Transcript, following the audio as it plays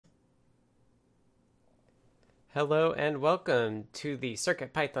Hello and welcome to the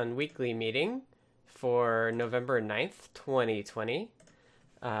CircuitPython weekly meeting for November 9th, 2020.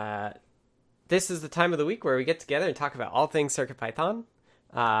 This is the time of the week where we get together and talk about all things CircuitPython.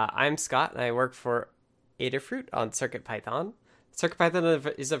 I'm Scott and I work for Adafruit on CircuitPython.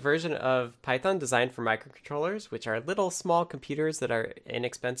 CircuitPython is a version of Python designed for microcontrollers, which are little small computers that are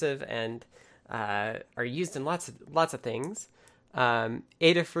inexpensive and are used in lots of things.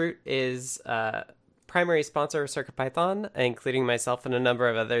 Adafruit is primary sponsor of CircuitPython, including myself and a number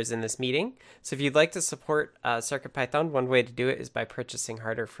of others in this meeting. So if you'd like to support CircuitPython, one way to do it is by purchasing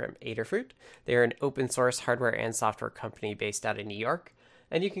hardware from Adafruit. They're an open source hardware and software company based out of New York,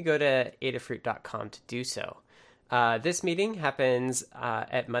 and you can go to adafruit.com to do so. This meeting happens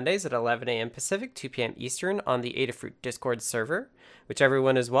at Mondays at 11 a.m. Pacific, 2 p.m. Eastern on the Adafruit Discord server, which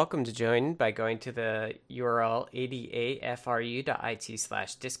everyone is welcome to join by going to the URL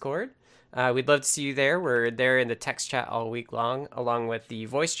adafru.it/discord. We'd love to see you there. We're there in the text chat all week long, along with the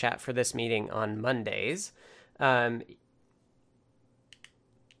voice chat for this meeting on Mondays. Let's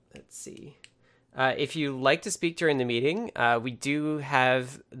see. If you like to speak during the meeting, we do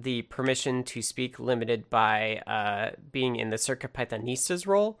have the permission to speak limited by being in the CircuitPythonistas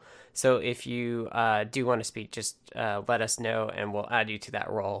role. So if you do want to speak, just let us know and we'll add you to that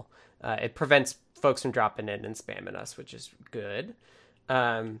role. It prevents folks from dropping in and spamming us, which is good.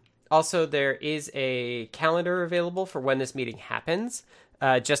 Also, there is a calendar available for when this meeting happens.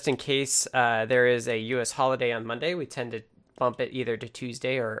 Just in case there is a U.S. holiday on Monday, we tend to bump it either to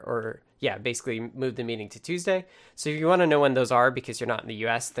Tuesday or basically move the meeting to Tuesday. So if you want to know when those are because you're not in the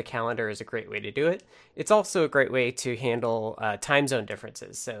U.S., the calendar is a great way to do it. It's also a great way to handle time zone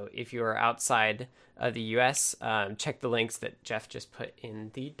differences. So if you are outside of the U.S., check the links that Jeff just put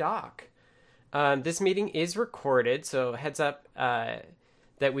in the doc. This meeting is recorded, so heads up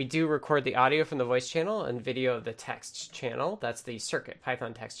that we do record the audio from the voice channel and video of the text channel. That's the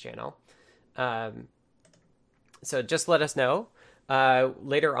CircuitPython text channel. So just let us know.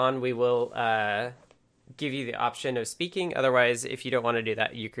 Later on, we will give you the option of speaking. Otherwise, if you don't want to do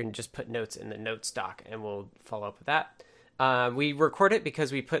that, you can just put notes in the notes doc and we'll follow up with that. We record it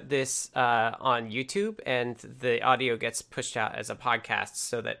because we put this on YouTube and the audio gets pushed out as a podcast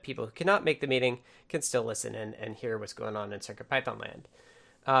so that people who cannot make the meeting can still listen and hear what's going on in CircuitPython land.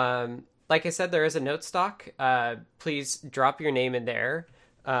 Like I said, there is a notes doc. Please drop your name in there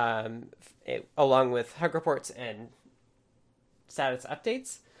along with hug reports and status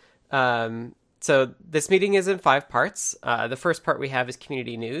updates. So this meeting is in 5 parts. The first part we have is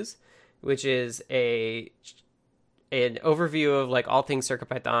community news, which is an overview of like all things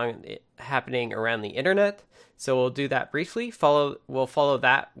CircuitPython happening around the internet. So we'll do that briefly. We'll follow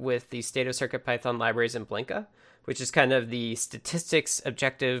that with the state of CircuitPython libraries in Blinka, which is kind of the statistics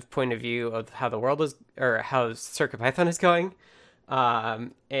objective point of view of how the world is, or how CircuitPython is going.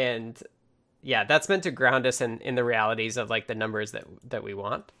 And yeah, that's meant to ground us in the realities of like the numbers that we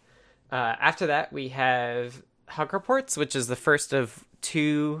want. After that, we have hug reports, which is the first of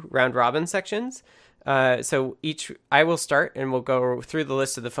 2 round robin sections. So I will start and we'll go through the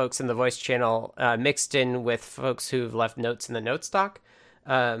list of the folks in the voice channel, mixed in with folks who've left notes in the notes doc.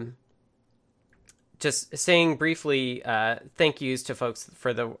 Just saying briefly thank yous to folks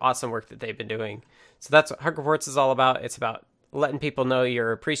for the awesome work that they've been doing. So that's what Hug Reports is all about. It's about letting people know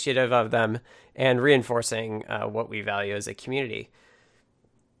you're appreciative of them and reinforcing what we value as a community.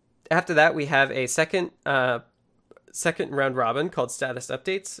 After that, we have a second round robin called Status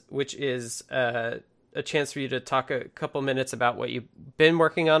Updates, which is a chance for you to talk a couple minutes about what you've been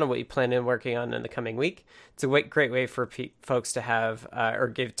working on and what you plan on working on in the coming week. It's a great way for folks to have or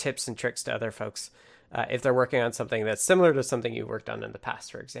give tips and tricks to other folks if they're working on something that's similar to something you worked on in the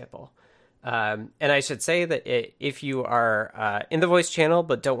past, for example. And I should say that if you are in the voice channel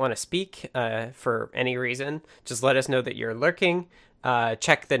but don't want to speak for any reason, just let us know that you're lurking.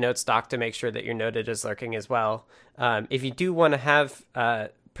 Check the notes doc to make sure that you're noted as lurking as well. If you do want to have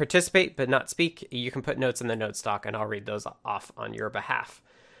participate but not speak, you can put notes in the notes doc and I'll read those off on your behalf.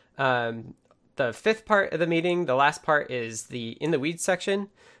 The 5th part of the meeting, the last part, is the In the Weeds section.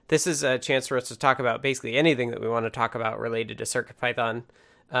 This is a chance for us to talk about basically anything that we want to talk about related to CircuitPython.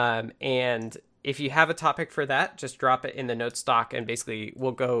 And if you have a topic for that, just drop it in the notes doc and basically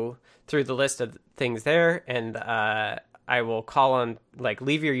we'll go through the list of things there and I will call on, like,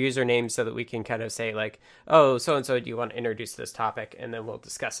 leave your username so that we can kind of say like, oh, so-and-so, do you want to introduce this topic? And then we'll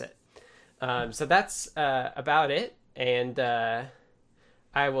discuss it. So that's about it. And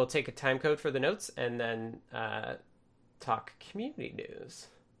I will take a time code for the notes and then talk community news.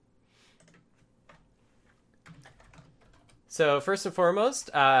 So first and foremost,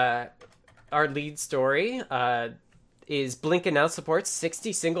 our lead story is Blinka now supports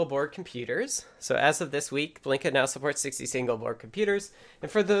 60 single board computers. So as of this week, Blinka now supports 60 single board computers. And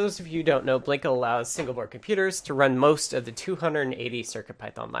for those of you who don't know, Blinka allows single board computers to run most of the 280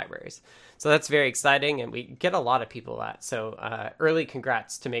 CircuitPython libraries. So that's very exciting, and we get a lot of people that. So early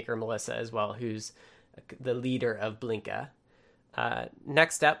congrats to Maker Melissa as well, who's the leader of Blinka.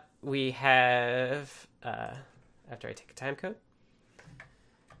 Next up, we have, after I take a time code,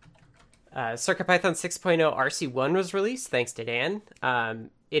 CircuitPython 6.0 RC1 was released, thanks to Dan.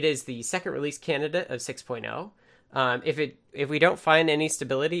 It is the second release candidate of 6.0. If we don't find any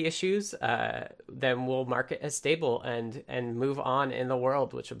stability issues, then we'll mark it as stable and move on in the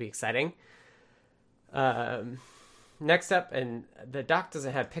world, which will be exciting. Next up, and the doc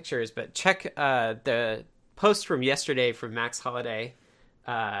doesn't have pictures, but check the post from yesterday from Max Holiday.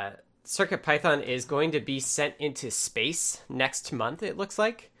 CircuitPython is going to be sent into space next month, it looks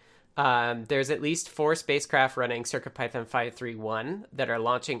like. There's at least 4 spacecraft running CircuitPython 5.3.1 that are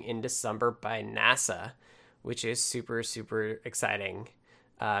launching in December by NASA, which is super, super exciting.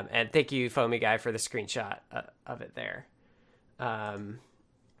 And thank you, Foamy Guy, for the screenshot of it there.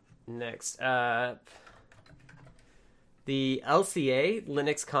 Next up, the LCA,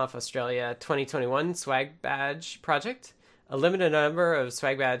 Linux Conf Australia 2021 Swag Badge Project. A limited number of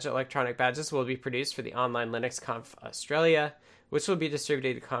Swag Badge electronic badges will be produced for the online Linux Conf Australia, which will be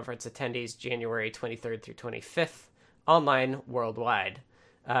distributed to conference attendees January 23rd through 25th, online worldwide.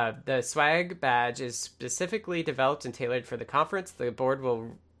 The Swag Badge is specifically developed and tailored for the conference. The board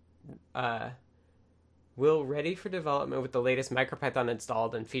will ready for development with the latest MicroPython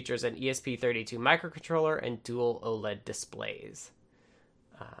installed and features an ESP32 microcontroller and dual OLED displays.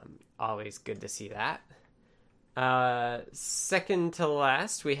 Always good to see that. Second to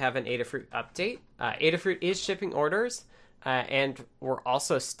last, we have an Adafruit update. Adafruit is shipping orders. And we're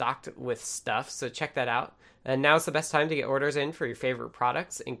also stocked with stuff, so check that out. And now's the best time to get orders in for your favorite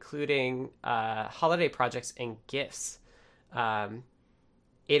products, including holiday projects and gifts.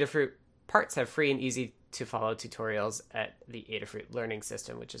 Adafruit parts have free and easy to follow tutorials at the Adafruit Learning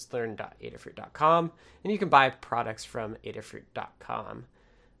System, which is learn.adafruit.com, and you can buy products from adafruit.com.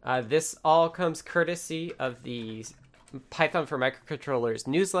 This all comes courtesy of the Python for Microcontrollers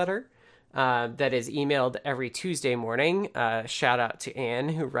newsletter. That is emailed every Tuesday morning. Shout out to Anne,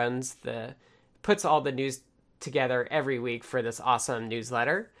 who puts all the news together every week for this awesome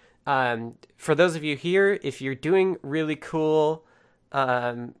newsletter. For those of you here, if you're doing really cool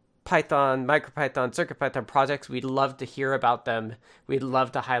Python, MicroPython, CircuitPython projects, we'd love to hear about them. We'd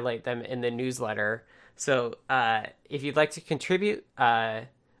love to highlight them in the newsletter. So if you'd like to contribute, I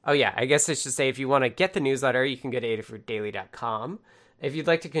guess I should say if you want to get the newsletter, you can go to adafruitdaily.com. If you'd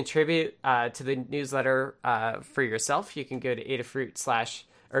like to contribute to the newsletter for yourself, you can go to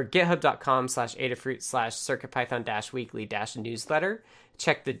github.com/adafruit/circuitpython-weekly-newsletter.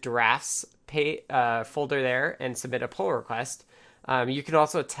 Check the drafts folder there and submit a pull request. You can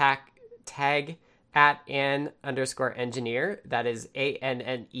also tag at @Anne_engineer. That is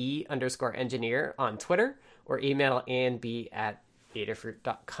ANNE_engineer on Twitter, or email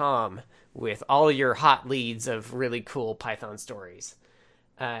annb@adafruit.com with all your hot leads of really cool Python stories.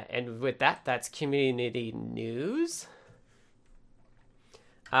 And with that, that's community news.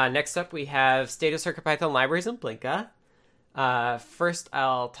 Next up, we have State of CircuitPython libraries in Blinka. First,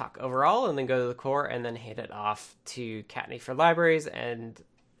 I'll talk overall and then go to the core and then hand it off to Kattni for libraries and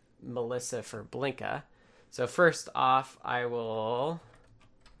Melissa for Blinka. So first off, I will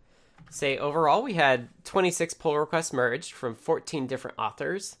say overall, we had 26 pull requests merged from 14 different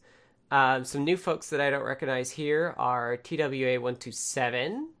authors. Some new folks that I don't recognize here are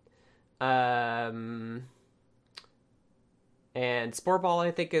TWA127, and Sporeball,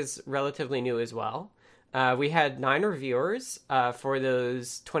 I think, is relatively new as well. We had 9 reviewers for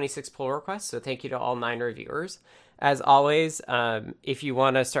those 26 pull requests, so thank you to all 9 reviewers. As always, if you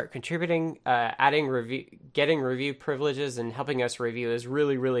want to start contributing, getting review privileges and helping us review is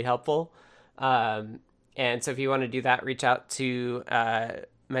really, really helpful. And so if you want to do that, reach out to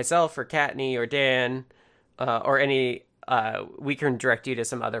myself or Kattni or Dan or any. We can direct you to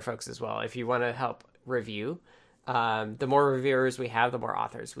some other folks as well if you want to help review. The more reviewers we have, the more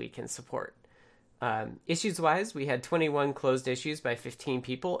authors we can support. Issues wise, we had 21 closed issues by 15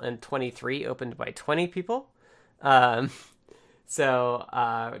 people and 23 opened by 20 people.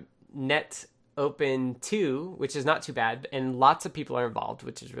 Net open 2, which is not too bad, and lots of people are involved,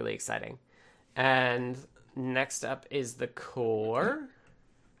 which is really exciting. And next up is the core.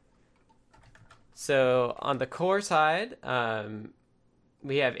 So on the core side,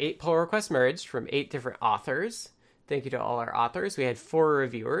 we have 8 pull requests merged from 8 different authors. Thank you to all our authors. We had 4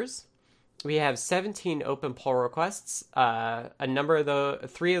 reviewers. We have 17 open pull requests.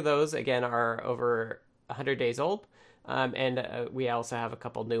 Three of those again are over 100 days old, and we also have a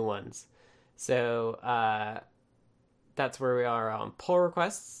couple new ones. So that's where we are on pull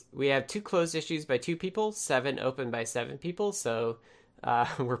requests. We have 2 closed issues by 2 people, 7 open by 7 people. So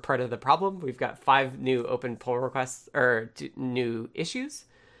we're part of the problem. We've got 5 new open pull requests or new issues,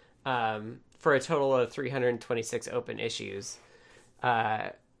 for a total of 326 open issues.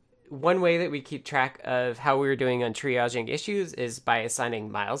 One way that we keep track of how we're doing on triaging issues is by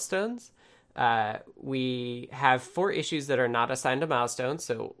assigning milestones. We have 4 issues that are not assigned a milestone,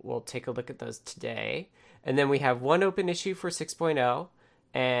 so we'll take a look at those today. And then we have 1 open issue for 6.0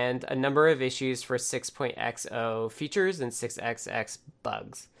 and a number of issues for 6.xo features and 6xx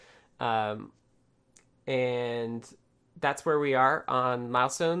bugs. And that's where we are on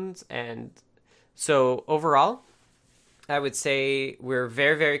milestones. And so overall, I would say we're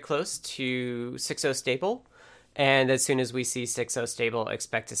very, very close to 6.0 stable. And as soon as we see 6.0 stable,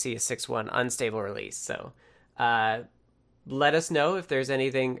 expect to see a 6.1 unstable release. So let us know if there's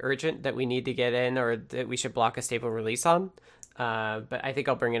anything urgent that we need to get in or that we should block a stable release on. But I think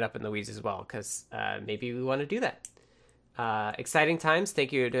I'll bring it up in the weeds as well, because maybe we want to do that. Exciting times.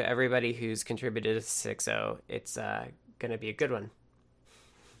 Thank you to everybody who's contributed to 6.0. It's going to be a good one.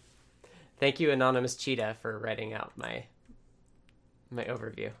 Thank you, Anonymous Cheetah, for writing out my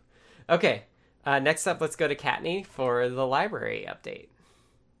overview. Okay, next up, let's go to Kattni for the library update.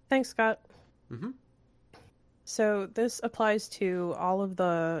 Thanks, Scott. Mm-hmm. So this applies to all of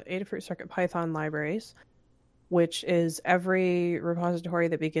the Adafruit CircuitPython libraries, which is every repository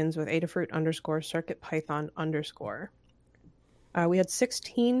that begins with Adafruit_CircuitPython_. We had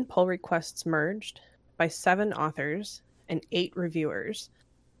 16 pull requests merged by 7 authors and 8 reviewers.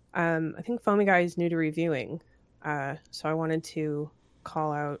 I think Foamy Guy is new to reviewing, so I wanted to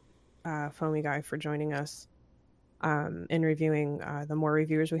call out Foamy Guy for joining us in reviewing. The more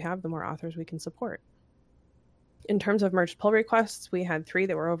reviewers we have, the more authors we can support. In terms of merged pull requests, we had 3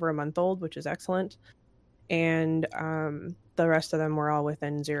 that were over a month old, which is excellent, and the rest of them were all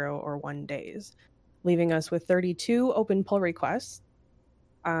within 0 or 1 days, leaving us with 32 open pull requests,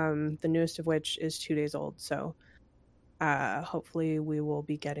 the newest of which is 2 days old. So hopefully we will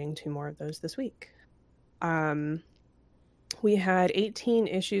be getting 2 more of those this week. We had 18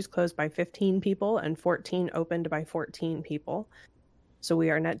 issues closed by 15 people and 14 opened by 14 people. So we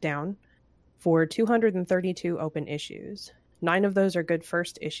are net down for 232 open issues. 9 of those are good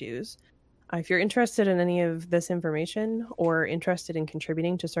first issues. If you're interested in any of this information or interested in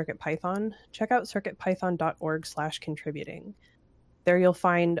contributing to CircuitPython, check out circuitpython.org/contributing. There you'll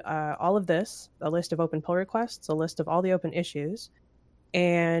find all of this, a list of open pull requests, a list of all the open issues,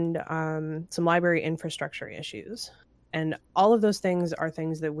 and some library infrastructure issues. And all of those things are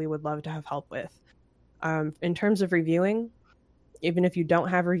things that we would love to have help with. In terms of reviewing, even if you don't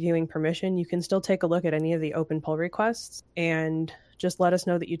have reviewing permission, you can still take a look at any of the open pull requests and just let us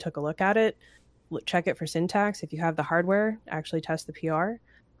know that you took a look at it. Check it for syntax. If you have the hardware, actually test the PR.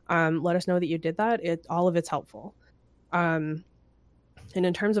 Let us know that you did that. All of it's helpful. And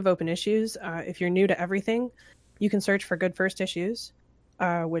in terms of open issues, if you're new to everything, you can search for good first issues,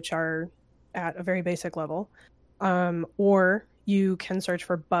 which are at a very basic level. Or you can search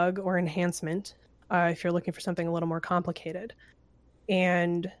for bug or enhancement if you're looking for something a little more complicated.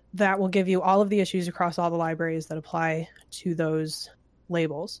 And that will give you all of the issues across all the libraries that apply to those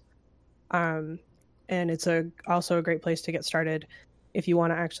labels. And it's also a great place to get started if you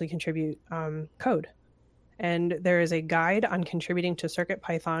want to actually contribute code. And there is a guide on contributing to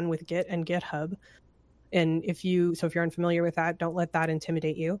CircuitPython with Git and GitHub. And if you're unfamiliar with that, don't let that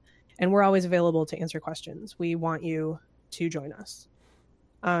intimidate you. And we're always available to answer questions. We want you to join us.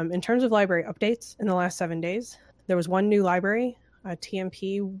 In terms of library updates in the last 7 days, there was 1 new library,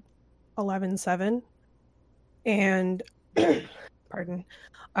 TMP 11.7, and pardon,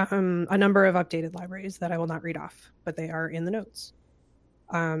 a number of updated libraries that I will not read off, but they are in the notes.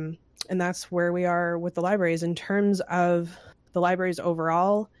 And that's where we are with the libraries. In terms of the libraries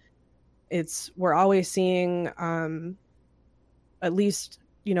overall, we're always seeing at least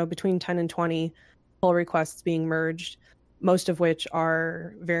between 10 and 20 pull requests being merged, most of which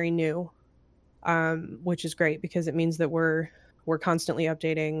are very new, which is great because it means that we're constantly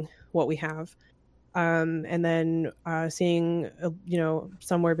updating what we have. And then seeing,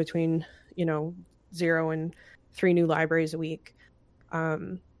 somewhere between, 0 and 3 new libraries a week,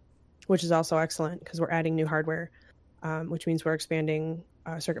 which is also excellent because we're adding new hardware, which means we're expanding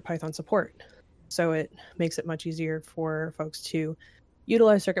CircuitPython support. So it makes it much easier for folks to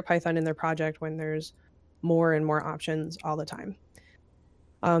utilize CircuitPython in their project when there's more and more options all the time.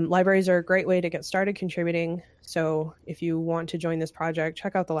 Libraries are a great way to get started contributing. So if you want to join this project,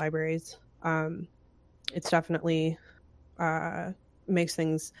 check out the libraries. It's definitely makes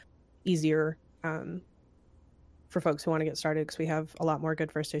things easier for folks who want to get started, because we have a lot more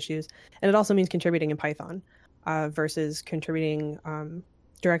good first issues. And it also means contributing in Python versus contributing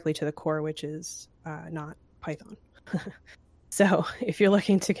directly to the core, which is not Python. So if you're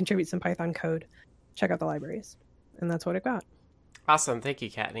looking to contribute some Python code, check out the libraries. And that's what I got. Awesome. Thank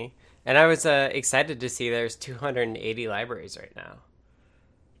you, Kattni. And I was excited to see there's 280 libraries right now.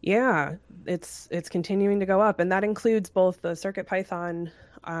 Yeah, it's continuing to go up. And that includes both the CircuitPython,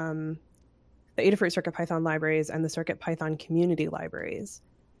 the Adafruit CircuitPython libraries and the CircuitPython community libraries,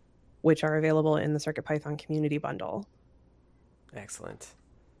 which are available in the CircuitPython community bundle. Excellent.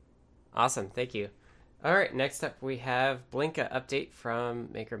 Awesome. Thank you. All right. Next up, we have Blinka update from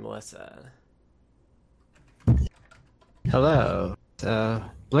Maker Melissa. Hello.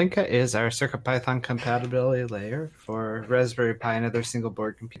 Blinka is our CircuitPython compatibility layer for Raspberry Pi and other single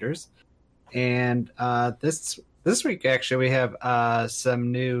board computers. And this week, actually, we have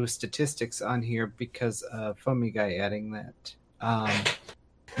some new statistics on here because of FoamyGuy adding that.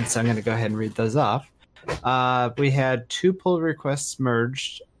 And so I'm going to go ahead and read those off. We had 2 pull requests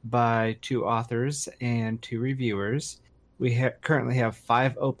merged by 2 authors and 2 reviewers. We currently have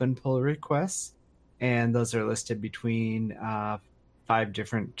 5 open pull requests, and those are listed between 5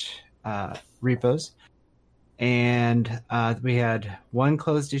 different repos. And we had 1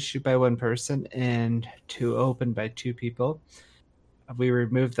 closed issue by 1 person and 2 open by 2 people. We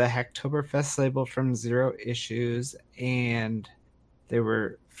removed the Hacktoberfest label from 0 issues, and there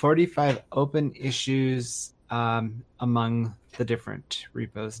were 45 open issues among the different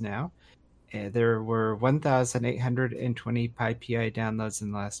repos now. There were 1,820 PyPI downloads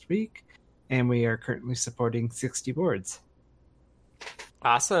in the last week, and we are currently supporting 60 boards.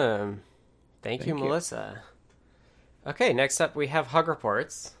 Awesome. Thank you, Melissa. Okay, next up we have Hug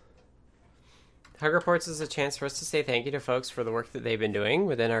Reports. Hug Reports is a chance for us to say thank you to folks for the work that they've been doing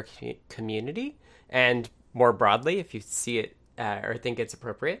within our community, and more broadly, if you see it or think it's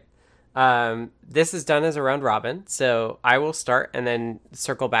appropriate. This is done as a round robin, so I will start and then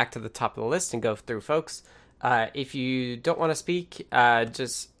circle back to the top of the list and go through folks. If you don't want to speak,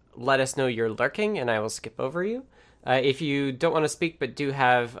 just let us know you're lurking and I will skip over you. If you don't want to speak but do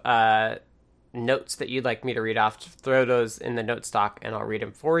have notes that you'd like me to read off, throw those in the note stock and I'll read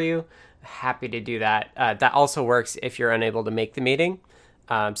them for you. Happy to do that. That also works if you're unable to make the meeting.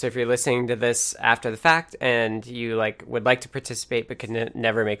 So if you're listening to this after the fact and you would like to participate but can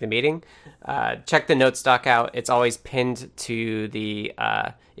never make the meeting, check the note stock out. It's always pinned to the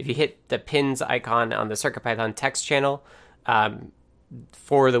if you hit the pins icon on the CircuitPython text channel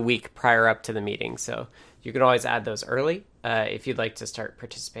for the week prior up to the meeting. So you can always add those early if you'd like to start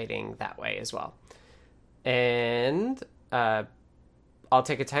participating that way as well. And I'll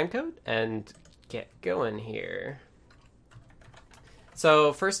take a time code and get going here.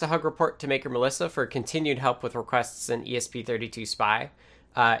 So first, a hug report to Maker Melissa for continued help with requests in ESP32 SPI.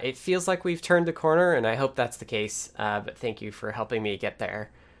 It feels like we've turned the corner, and I hope that's the case, but thank you for helping me get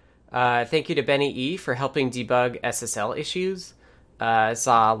there. Thank you to Benny E for helping debug SSL issues. I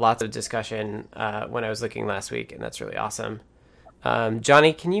saw lots of discussion when I was looking last week, and that's really awesome.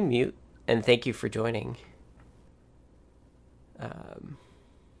 Johnny, can you mute? And thank you for joining.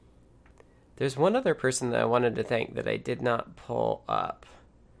 There's one other person that I wanted to thank that I did not pull up.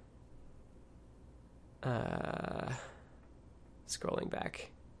 Scrolling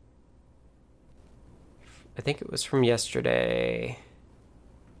back. I think it was from yesterday.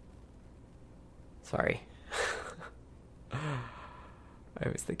 Sorry. I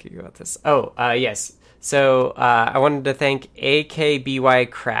was thinking about this. Yes. So I wanted to thank AKBY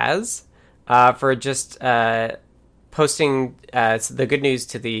Kraz for just posting the good news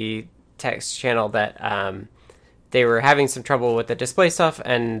to the text channel that they were having some trouble with the display stuff,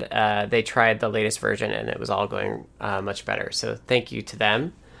 and they tried the latest version and it was all going much better. So thank you to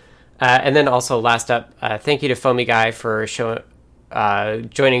them. And then also last up, thank you to FoamyGuy for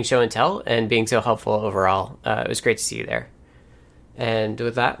joining Show and Tell and being so helpful overall. It was great to see you there. And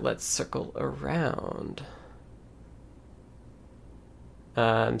with that, let's circle around.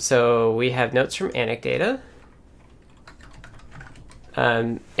 So we have notes from Anecdata.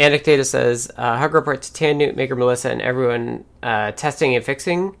 Anecdata says, hug report to Tannewt, Maker Melissa, and everyone testing and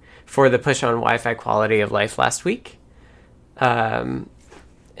fixing for the push on Wi-Fi quality of life last week. And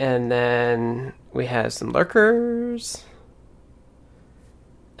then we have some lurkers.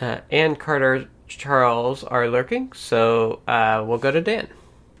 And Carter Charles are lurking, so we'll go to Dan.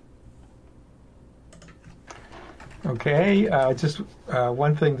 Okay, just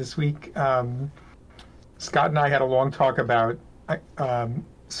one thing this week. Scott and I had a long talk about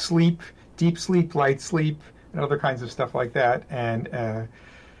sleep, deep sleep, light sleep, and other kinds of stuff like that, and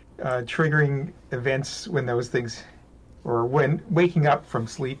triggering events when those things, or when waking up from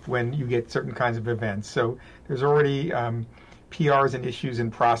sleep when you get certain kinds of events. So there's already PRs and issues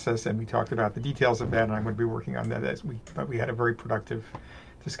in process, and we talked about the details of that, and I'm going to be working on that but we had a very productive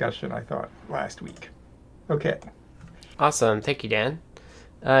discussion, I thought, last week. Okay. Awesome. Thank you, Dan.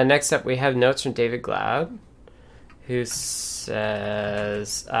 Next up, we have notes from David Glaude, who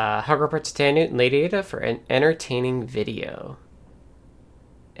says, Hug report to Tanya and Lady Ada for an entertaining video.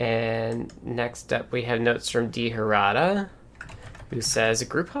 And next up, we have notes from D. Harada, who says, a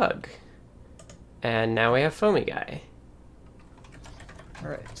group hug. And now we have Foamy Guy. All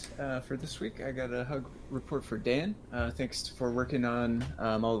right. For this week, I got a hug report for Dan. Thanks for working on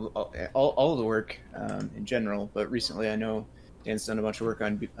all of the work in general, but recently I know Dan's done a bunch of work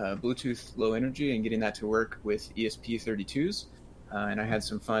on Bluetooth Low Energy and getting that to work with ESP32s. And I had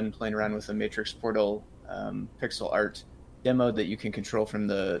some fun playing around with a Matrix Portal pixel art demo that you can control from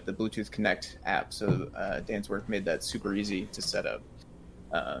the Bluetooth Connect app. So Dan's work made that super easy to set up.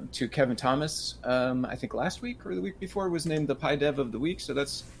 To Kevin Thomas, I think last week or the week before, was named the Pi Dev of the Week. So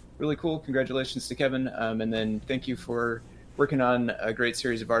that's really cool. Congratulations to Kevin. And then thank you for working on a great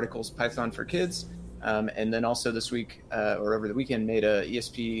series of articles, Python for Kids. And then also this week, or over the weekend, made a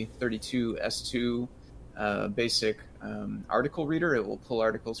ESP32S2 basic article reader. It will pull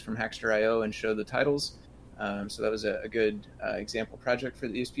articles from Hackster.io and show the titles. So that was a good example project for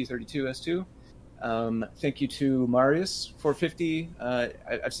the ESP32S2. Thank you to Marius 450.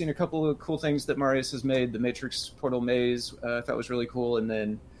 I've seen a couple of cool things that Marius has made. The Matrix Portal Maze I thought was really cool, and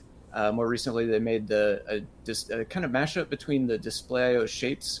then more recently they made a kind of mashup between the Display.io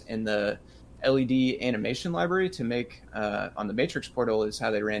shapes and the LED animation library to make on the Matrix Portal is how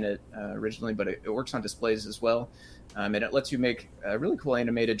they ran it originally, but it works on displays as well. And it lets you make really cool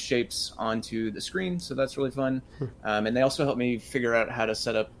animated shapes onto the screen, so that's really fun. And they also helped me figure out how to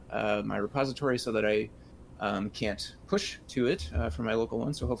set up my repository so that I can't push to it from my local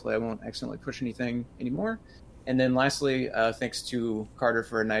one, so hopefully I won't accidentally push anything anymore. And then lastly, thanks to Carter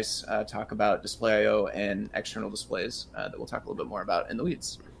for a nice talk about Display.io and external displays that we'll talk a little bit more about in the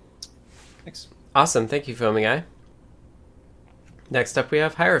weeds. Thanks. Awesome. Thank you, Foamy Guy. Next up, we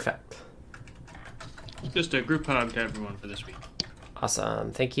have Hierophect. Just a group hug to everyone for this week.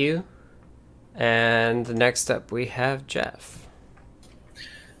 Awesome. Thank you. And next up, we have Jeff.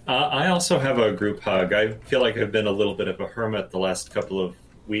 I also have a group hug. I feel like I've been a little bit of a hermit the last couple of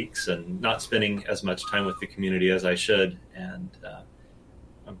weeks and not spending as much time with the community as I should. And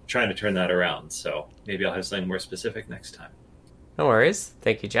I'm trying to turn that around. So maybe I'll have something more specific next time. No worries.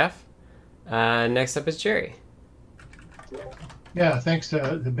 Thank you, Jeff. Next up is Jerry. Yeah, thanks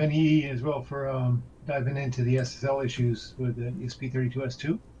to Ben E as well for diving into the SSL issues with the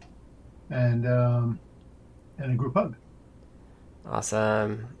ESP32S2 and a group hug.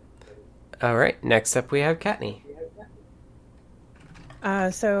 Awesome. All right. Next up, we have Katney.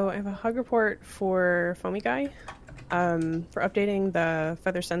 So I have a hug report for Foamy Guy for updating the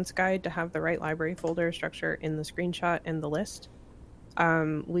FeatherSense guide to have the right library folder structure in the screenshot and the list.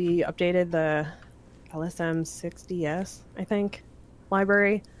 We updated the LSM60S, I think,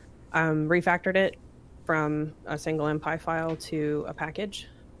 library, refactored it from a single MPy file to a package,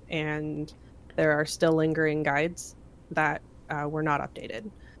 and there are still lingering guides that were not updated.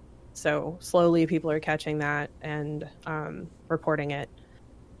 So slowly people are catching that and reporting it.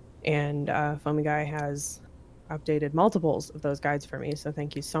 And Foamy Guy has updated multiples of those guides for me, so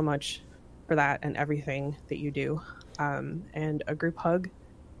thank you so much for that and everything that you do. And a group hug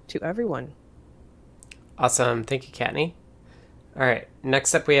to everyone. Awesome. Thank you, Katney. All right.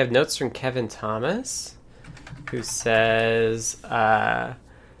 Next up, we have notes from Kevin Thomas, who says, hug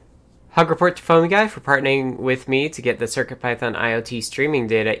report to Foamy Guy for partnering with me to get the CircuitPython IoT streaming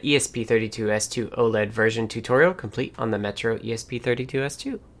data ESP32S2 OLED version tutorial complete on the Metro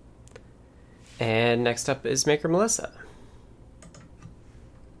ESP32S2. And next up is Maker Melissa.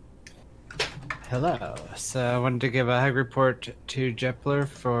 Hello. So I wanted to give a hug report to Jepler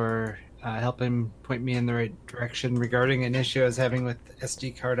for helping point me in the right direction regarding an issue I was having with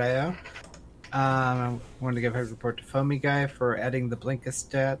SD card I/O. I wanted to give a hug report to Foamy Guy for adding the Blinka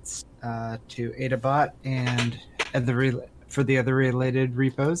stats to AdaBot and for the other related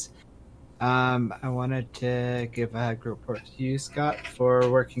repos. I wanted to give a hug report to you, Scott, for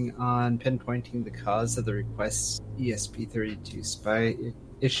working on pinpointing the cause of the request's ESP32 SPI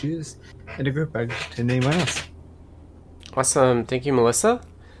issues, and a group hug to anyone else. Awesome. Thank you, Melissa.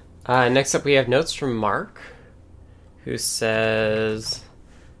 Next up, we have notes from Mark, who says,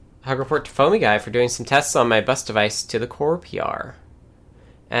 Hug report to Foamy Guy for doing some tests on my bus device to the core PR.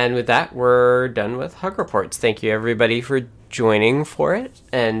 And with that, we're done with Hug reports. Thank you, everybody, for joining for it,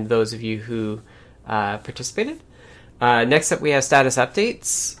 and those of you who participated. Next up, we have status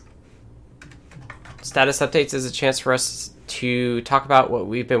updates. Status updates is a chance for us to talk about what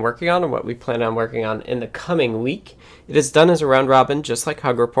we've been working on and what we plan on working on in the coming week. It is done as a round robin, just like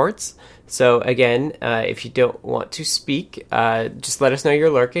Hug reports. So again, if you don't want to speak, just let us know you're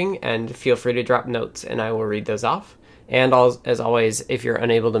lurking, and feel free to drop notes, and I will read those off. And as always, if you're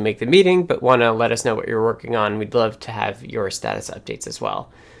unable to make the meeting but want to let us know what you're working on, we'd love to have your status updates as well.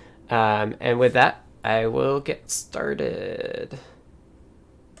 And with that, I will get started.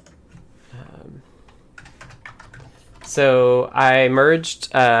 So I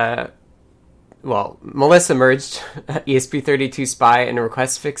merged, Melissa merged ESP32 Spy and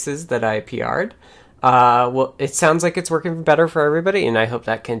request fixes that I PR'd. It sounds like it's working better for everybody, and I hope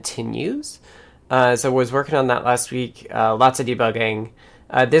that continues. So I was working on that last week, lots of debugging.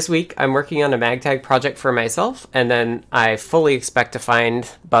 This week, I'm working on a MagTag project for myself, and then I fully expect to find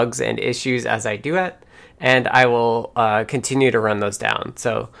bugs and issues as I do it, and I will continue to run those down.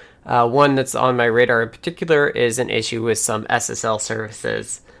 So one that's on my radar in particular is an issue with some SSL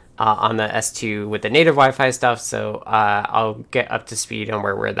services on the S2 with the native Wi-Fi stuff, so I'll get up to speed on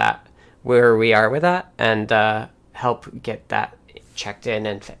where we are with that, and help get that checked in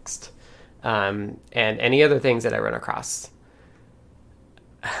and fixed. And any other things that I run across.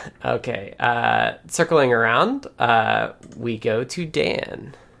 Okay, circling around, we go to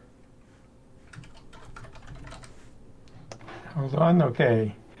Dan. Hold on,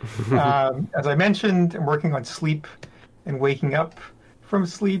 okay. As I mentioned, I'm working on sleep and waking up from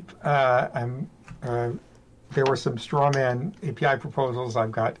sleep. There were some strawman API proposals.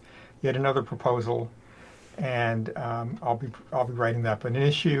 I've got yet another proposal, and I'll be writing that up an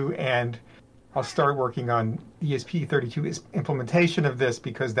issue, and I'll start working on ESP32 implementation of this,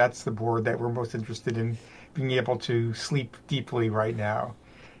 because that's the board that we're most interested in being able to sleep deeply right now.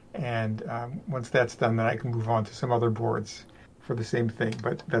 And once that's done, then I can move on to some other boards for the same thing,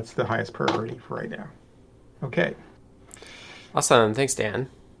 but that's the highest priority for right now. Okay. Awesome. Thanks, Dan.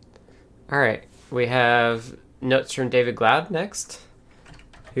 All right. We have notes from David Glaude next,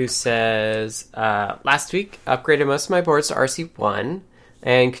 who says, last week, upgraded most of my boards to RC1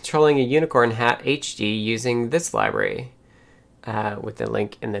 and controlling a Unicorn Hat HD using this library, with the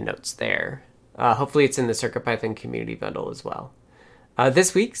link in the notes there. Hopefully it's in the CircuitPython community bundle as well.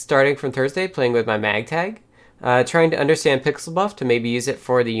 This week, starting from Thursday, playing with my MagTag, trying to understand pixel buff to maybe use it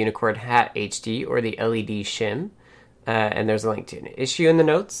for the Unicorn Hat HD or the LED shim. And there's a link to an issue in the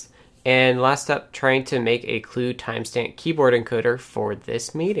notes. And last up, trying to make a Clue timestamp keyboard encoder for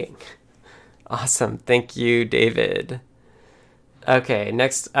this meeting. Awesome. Thank you, David. Okay,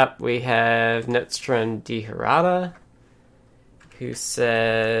 next up we have notes from D. Harada, who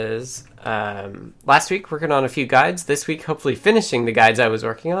says, last week working on a few guides, this week hopefully finishing the guides I was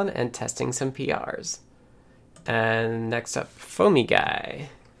working on and testing some PRs. And next up, Foamy Guy.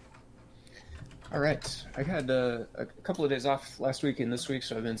 All right. I had a couple of days off last week and this week,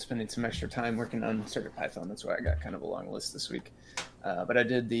 so I've been spending some extra time working on CircuitPython. That's why I got kind of a long list this week. But I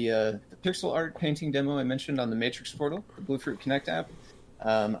did the pixel art painting demo I mentioned on the Matrix portal, the Bluefruit Connect app.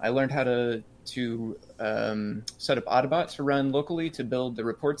 I learned how to set up Autobot to run locally to build the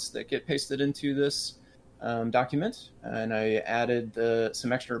reports that get pasted into this document. And I added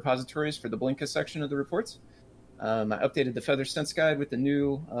some extra repositories for the Blinka section of the reports. I updated the Feather Stents guide with the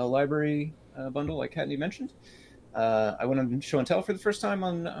new library bundle, like Kattni mentioned. I went on Show and Tell for the first time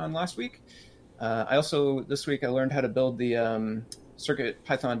on last week. I also, this week, I learned how to build the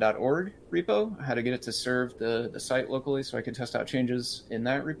circuitpython.org repo, how to get it to serve the site locally so I could test out changes in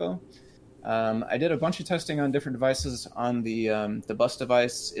that repo. I did a bunch of testing on different devices on the bus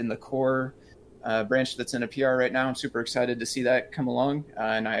device in the core branch that's in a PR right now. I'm super excited to see that come along,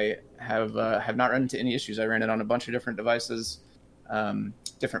 and I have not run into any issues. I ran it on a bunch of different devices,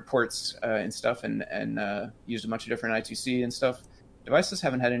 different ports and stuff, and used a bunch of different I2C and stuff. Devices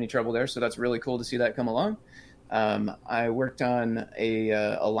haven't had any trouble there, so that's really cool to see that come along. I worked on a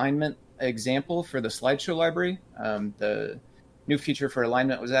alignment example for the slideshow library. The new feature for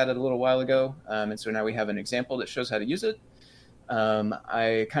alignment was added a little while ago, and so now we have an example that shows how to use it.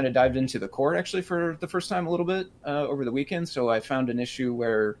 I kind of dived into the core actually for the first time a little bit over the weekend, so I found an issue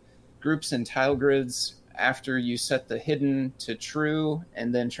where groups and tile grids, after you set the hidden to true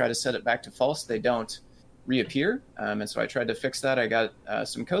and then try to set it back to false, they don't reappear. And so I tried to fix that. I got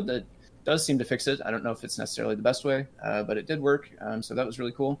some code that does seem to fix it. I don't know if it's necessarily the best way, but it did work. So that was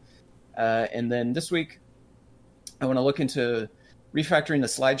really cool. And then this week, I want to look into refactoring the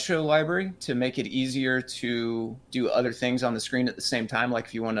slideshow library to make it easier to do other things on the screen at the same time. Like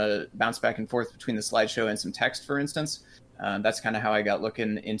if you want to bounce back and forth between the slideshow and some text, for instance. That's kind of how I got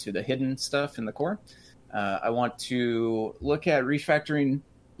looking into the hidden stuff in the core. I want to look at refactoring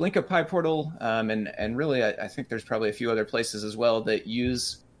Blinka PyPortal, and really I think there's probably a few other places as well that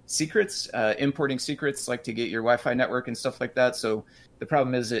use secrets, importing secrets like to get your Wi-Fi network and stuff like that. So the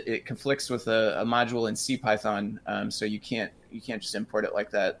problem is it conflicts with a module in CPython, so you can't just import it like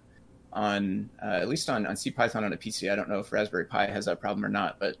that on at least on CPython on a PC. I don't know if Raspberry Pi has that problem or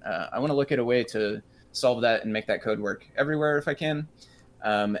not, but I want to look at a way to solve that and make that code work everywhere if I can.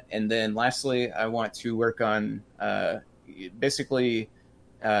 And then lastly, I want to work on basically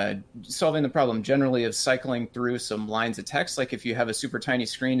solving the problem generally of cycling through some lines of text. Like if you have a super tiny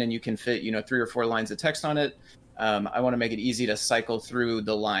screen and you can fit 3 or 4 lines of text on it, I want to make it easy to cycle through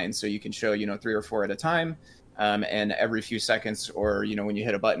the lines so you can show 3 or 4 at a time, and every few seconds, or when you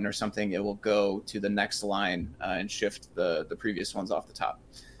hit a button or something, it will go to the next line and shift the previous ones off the top.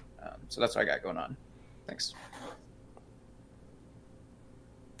 So that's what I got going on. Thanks.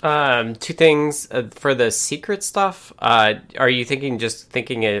 2 things for the secret stuff. Are you thinking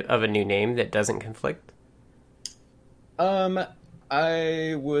of a new name that doesn't conflict?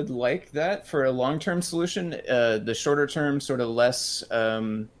 I would like that for a long-term solution. The shorter-term, sort of less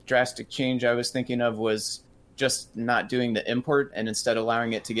drastic change I was thinking of was just not doing the import and instead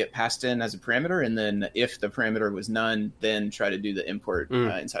allowing it to get passed in as a parameter. And then if the parameter was none, then try to do the import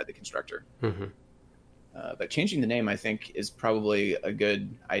inside the constructor. Mm-hmm. But changing the name, I think, is probably a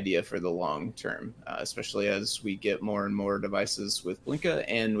good idea for the long term, especially as we get more and more devices with Blinka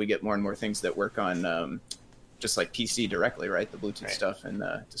and we get more and more things that work on just like PC directly, right? The Bluetooth stuff and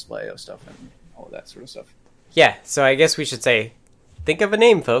the Display.io stuff and all of that sort of stuff. Yeah, so I guess we should say, think of a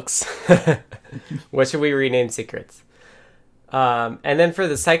name, folks. What should we rename secrets? And then for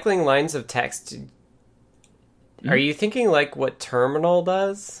the cycling lines of text, are you thinking like what Terminal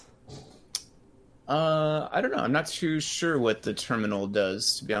does? I don't know. I'm not too sure what the terminal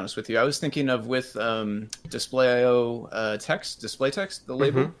does, to be honest with you. I was thinking of with Display.io display text, the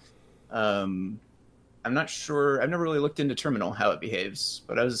label. Mm-hmm. I'm not sure. I've never really looked into terminal, how it behaves.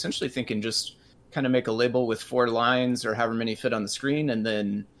 But I was essentially thinking just kind of make a label with 4 lines or however many fit on the screen. And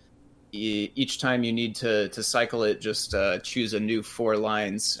then each time you need to cycle it, just choose a new 4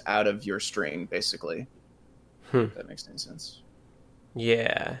 lines out of your string, basically. If that makes any sense.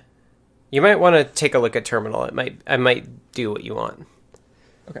 Yeah. You might want to take a look at terminal. I might do what you want.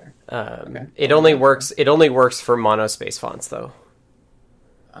 Okay. Okay. It only works for monospace fonts though,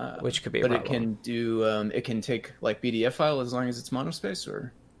 which could be a problem. But it can do. It can take like PDF file as long as it's monospace,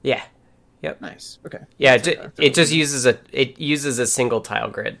 or yeah. Yep. Nice. Okay. Yeah. It just uses a single tile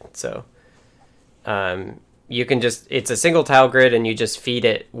grid. So, you can it's a single tile grid, and you just feed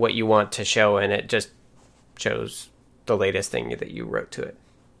it what you want to show, and it just shows the latest thing that you wrote to it.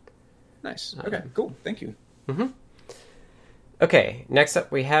 Nice. Okay, cool. Thank you. Mm-hmm. Okay, next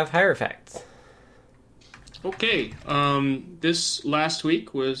up we have Hierophect. Okay, this last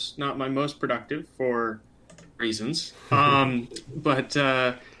week was not my most productive for reasons, but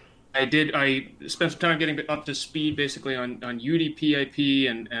I spent some time getting up to speed basically on UDP IP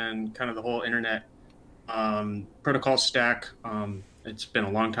and kind of the whole internet protocol stack. It's been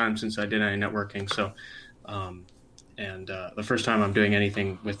a long time since I did any networking, so and the first time I'm doing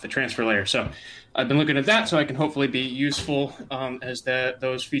anything with the transfer layer. So I've been looking at that so I can hopefully be useful as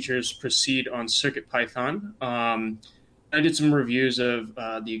those features proceed on CircuitPython. I did some reviews of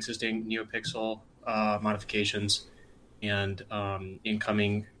the existing NeoPixel modifications and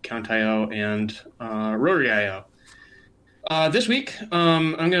incoming Count.io and Rotary.io. This week,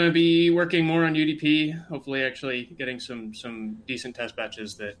 I'm going to be working more on UDP, hopefully actually getting some decent test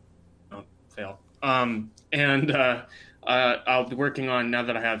batches that don't fail. I'll be working on, now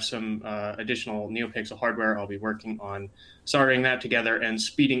that I have some additional NeoPixel hardware, I'll be working on soldering that together and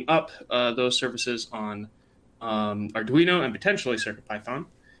speeding up those services on Arduino and potentially CircuitPython.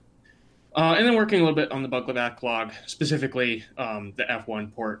 And then working a little bit on the bug backlog, specifically the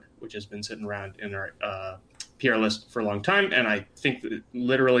F1 port, which has been sitting around in our PR list for a long time. And I think that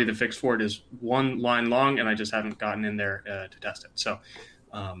literally the fix for it is 1 line long, and I just haven't gotten in there to test it. So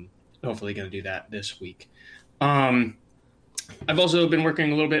hopefully going to do that this week. I've also been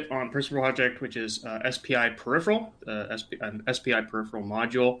working a little bit on Percival Project, which is SPI Peripheral, an SPI Peripheral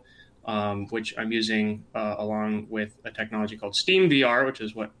module, which I'm using along with a technology called SteamVR, which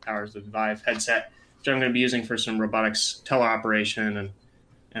is what powers the Vive headset, which I'm going to be using for some robotics teleoperation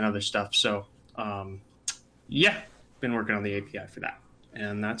and other stuff. So, been working on the API for that.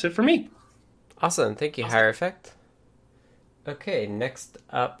 And that's it for me. Awesome. Thank you, Hierophect. Okay, next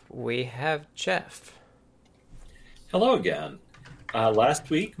up we have Jeff. Hello again. Last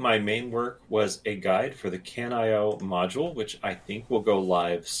week, my main work was a guide for the CAN-IO module, which I think will go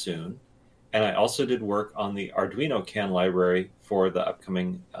live soon. And I also did work on the Arduino CAN library for the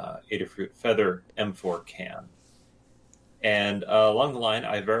upcoming Adafruit Feather M4 CAN. And along the line,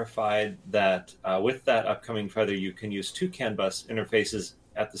 I verified that with that upcoming Feather, you can use two CAN bus interfaces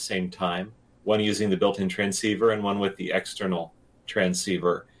at the same time, one using the built-in transceiver and one with the external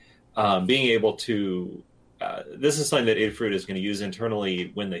transceiver. Being able to, this is something that Adafruit is going to use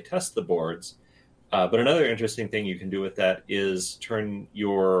internally when they test the boards. But another interesting thing you can do with that is turn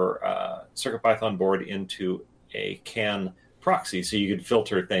your CircuitPython board into a CAN proxy, so you could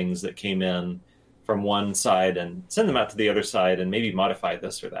filter things that came in from one side and send them out to the other side and maybe modify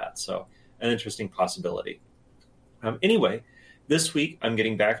this or that. So an interesting possibility. Anyway, this week I'm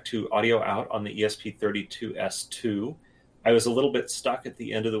getting back to audio out on the ESP32S2. I was a little bit stuck at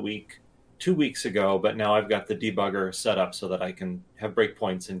the end of the week 2 weeks ago, but now I've got the debugger set up so that I can have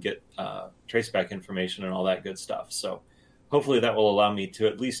breakpoints and get traceback information and all that good stuff. So hopefully that will allow me to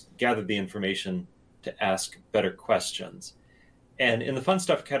at least gather the information to ask better questions. And in the fun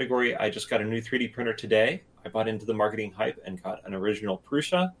stuff category, I just got a new 3D printer today. I bought into the marketing hype and got an original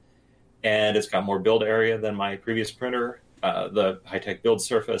Prusa, and it's got more build area than my previous printer. The high-tech build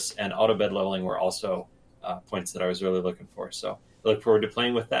surface and auto bed leveling were also points that I was really looking for. So I look forward to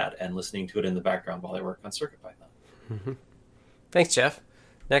playing with that and listening to it in the background while I work on CircuitPython. Mm-hmm. Thanks, Jeff.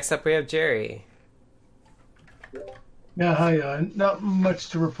 Next up, we have Jerry. Yeah, hi. Not much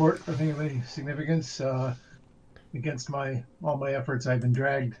to report. I think of any significance. Against all my efforts, I've been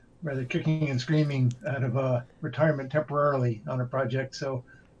dragged rather kicking and screaming out of retirement temporarily on a project. So,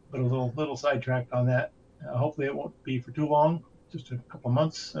 but a little sidetracked on that. Hopefully, it won't be for too long, just a couple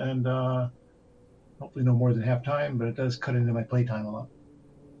months, and hopefully no more than half time. But it does cut into my playtime a lot.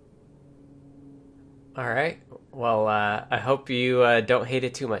 All right. Well, I hope you don't hate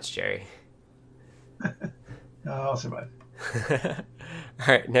it too much, Jerry. I'll survive. All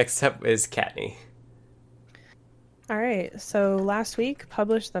right. Next up is Kattni. All right, so last week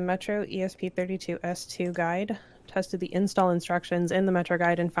published the Metro ESP32S2 guide, tested the install instructions in the Metro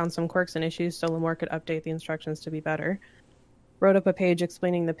guide and found some quirks and issues so Limor could update the instructions to be better. Wrote up a page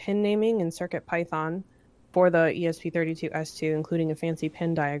explaining the pin naming in CircuitPython for the ESP32S2, including a fancy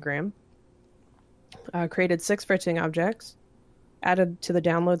pin diagram. Created 6 fritzing objects, added to the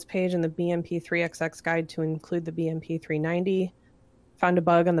downloads page in the BMP3XX guide to include the BMP390, found a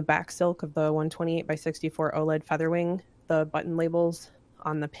bug on the back silk of the 128x64 OLED Featherwing. The button labels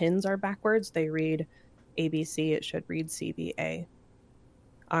on the pins are backwards. They read ABC. It should read CBA.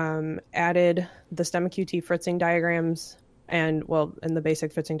 Added the STEMMA QT fritzing diagrams and the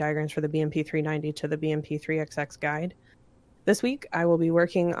basic fritzing diagrams for the BMP390 to the BMP3XX guide. This week, I will be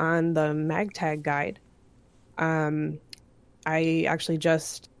working on the MagTag guide. I actually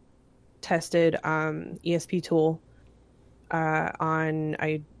just tested ESP Tool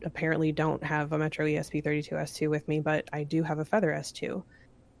I apparently don't have a Metro ESP32S2 with me, but I do have a Feather S2.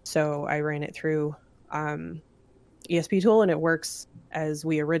 So I ran it through ESP Tool, and it works as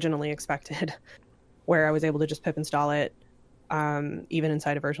we originally expected, where I was able to just pip install it, even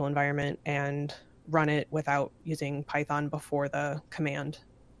inside a virtual environment, and run it without using Python before the command,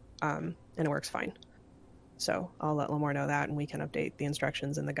 and it works fine. So I'll let Limor know that, and we can update the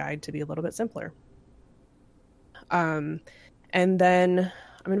instructions in the guide to be a little bit simpler. And then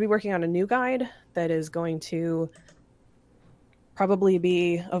I'm going to be working on a new guide that is going to probably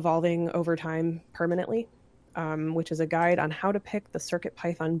be evolving over time permanently, which is a guide on how to pick the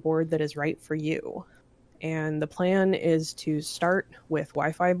CircuitPython board that is right for you. And the plan is to start with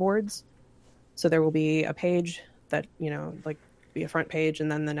Wi-Fi boards. So there will be a page that, be a front page, and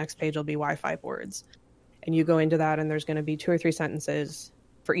then the next page will be Wi-Fi boards. And you go into that, and there's going to be 2 or 3 sentences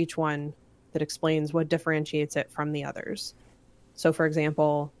for each one that explains what differentiates it from the others. So, for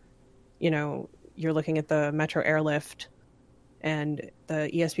example, you're looking at the Metro Airlift, and the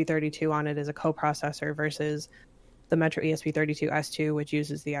ESP32 on it is a coprocessor versus the Metro ESP32S2, which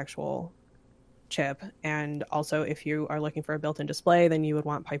uses the actual chip. And also, if you are looking for a built-in display, then you would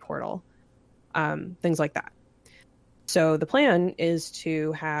want PyPortal, things like that. So the plan is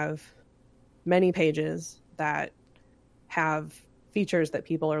to have many pages that have features that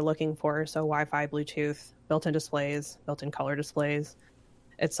people are looking for, so Wi-Fi, Bluetooth, built-in displays, built-in color displays,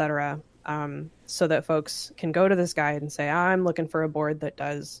 etc., so that folks can go to this guide and say, I'm looking for a board that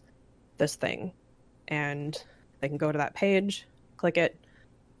does this thing. And they can go to that page, click it,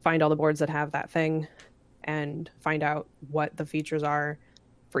 find all the boards that have that thing, and find out what the features are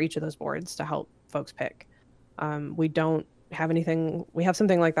for each of those boards to help folks pick. We don't have anything. We have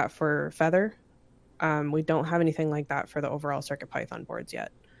something like that for Feather. We don't have anything like that for the overall CircuitPython boards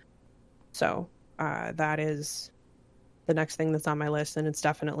yet. So that is the next thing that's on my list, and it's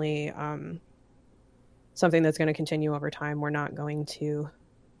definitely something that's going to continue over time. We're not going to.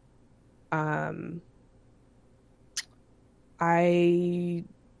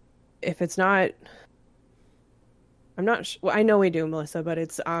 If it's not, I'm not. Well, I know we do, Melissa, but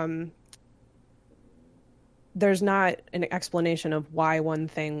it's there's not an explanation of why one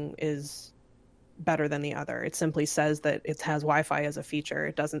thing is better than the other. It simply says that it has Wi-Fi as a feature.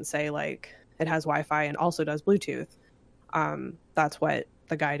 It doesn't say like it has Wi-Fi and also does Bluetooth. That's what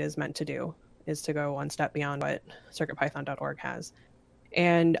the guide is meant to do, is to go one step beyond what CircuitPython.org has.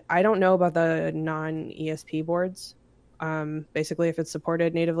 And I don't know about the non-ESP boards. Basically, if it's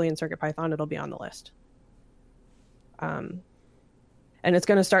supported natively in CircuitPython, it'll be on the list. And it's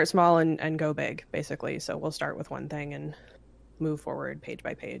going to start small and go big, basically. So we'll start with one thing and move forward page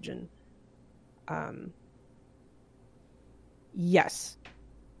by page. And yes,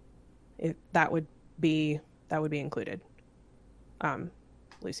 that would be included,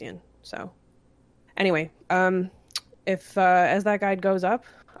 Lucian. So anyway, if as that guide goes up,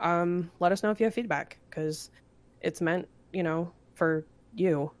 let us know if you have feedback, because it's meant, for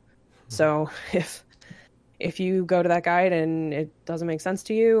you. So if you go to that guide and it doesn't make sense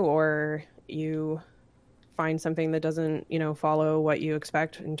to you, or you find something that doesn't, follow what you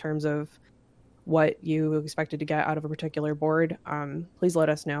expect in terms of what you expected to get out of a particular board, please let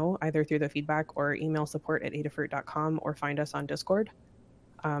us know either through the feedback or email support@adafruit.com, or find us on Discord.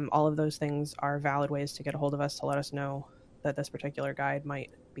 All of those things are valid ways to get a hold of us to let us know that this particular guide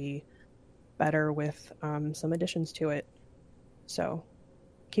might be better with some additions to it. So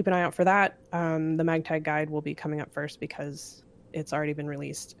keep an eye out for that. The MagTag guide will be coming up first because it's already been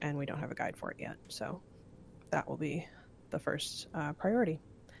released and we don't have a guide for it yet. So that will be the first priority.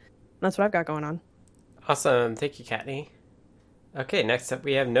 And that's what I've got going on. Awesome. Thank you, Kattni. Okay, next up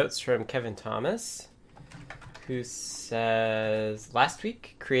we have notes from Kevin Thomas, who says, last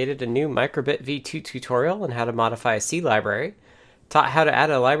week created a new microbit v2 tutorial on how to modify a C library. Taught how to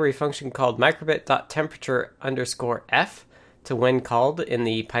add a library function called microbit.temperature_f to, when called in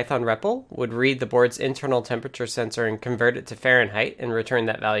the Python REPL, would read the board's internal temperature sensor and convert it to Fahrenheit and return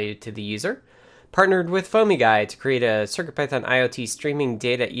that value to the user. Partnered with FoamyGuy to create a CircuitPython IoT streaming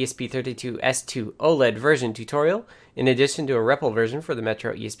data ESP32S2 OLED version tutorial, in addition to a REPL version for the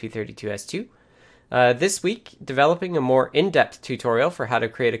Metro ESP32S2. This week, developing a more in-depth tutorial for how to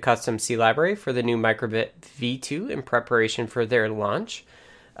create a custom C library for the new Microbit V2 in preparation for their launch.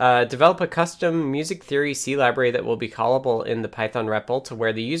 Develop a custom music theory C library that will be callable in the Python REPL to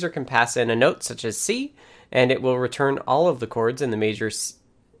where the user can pass in a note such as C, and it will return all of the chords in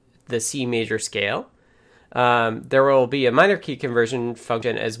the C major scale. There will be a minor key conversion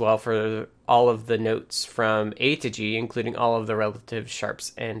function as well for all of the notes from A to G, including all of the relative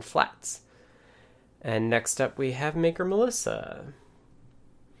sharps and flats. And next up, we have Maker Melissa.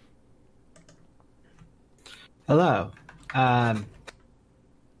 Hello.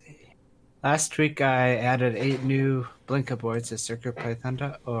 Last week, I added 8 new Blinka boards to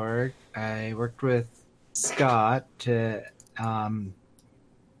CircuitPython.org. I worked with Scott to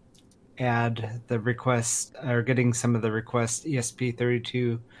add the request, or getting some of the request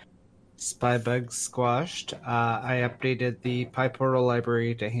ESP32 spy bugs squashed. I updated the PyPortal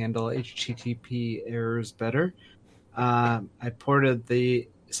library to handle HTTP errors better. I ported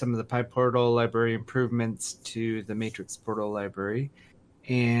some of the PyPortal library improvements to the Matrix Portal library,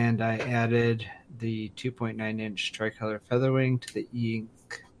 and I added the 2.9-inch tricolor Featherwing to the e-ink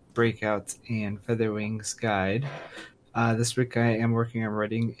breakouts and Featherwings guide. This week I am working on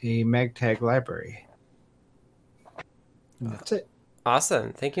writing a MagTag library. And that's it.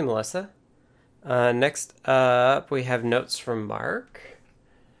 Awesome. Thank you, Melissa. Next up, we have notes from Mark,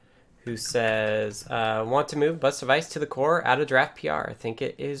 who says, want to move bus device to the core, add a draft PR. I think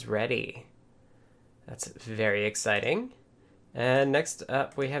it is ready. That's very exciting. And next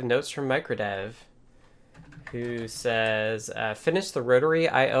up, we have notes from Microdev, who says, finish the rotary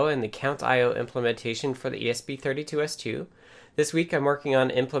I/O and the count I/O implementation for the ESP32S2. This week, I'm working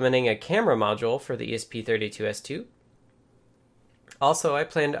on implementing a camera module for the ESP32S2. Also, I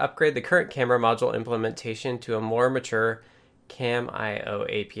plan to upgrade the current camera module implementation to a more mature CamIO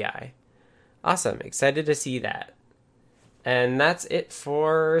API. Awesome. Excited to see that. And that's it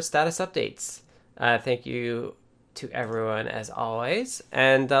for status updates. Thank you to everyone as always.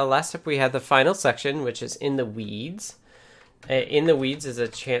 And last up we have the final section, which is in the weeds. In the Weeds is a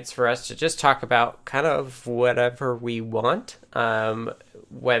chance for us to just talk about kind of whatever we want.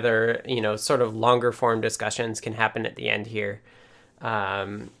 Whether, sort of longer form discussions can happen at the end here.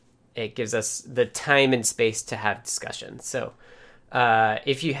 It gives us the time and space to have discussions. So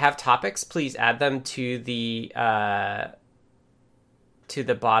if you have topics, please add them to the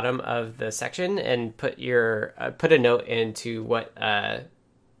bottom of the section and put a note into what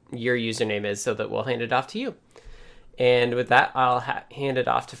your username is so that we'll hand it off to you. And with that, I'll hand it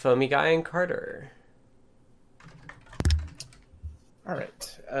off to Foamy Guy and Carter. All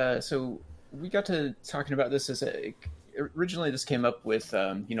right. So we got to talking about this originally this came up with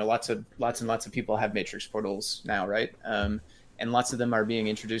lots and lots of people have matrix portals now, right? And lots of them are being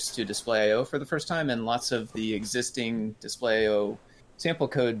introduced to Display.io for the first time, and lots of the existing Display.io sample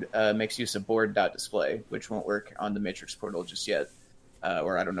code makes use of board.display, which won't work on the matrix portal just yet.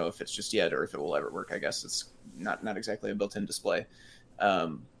 Or I don't know if it's just yet or if it will ever work. I guess it's not exactly a built-in display.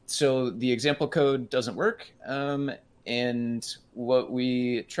 So the example code doesn't work. And what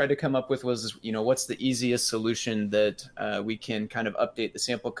we tried to come up with was, what's the easiest solution that we can kind of update the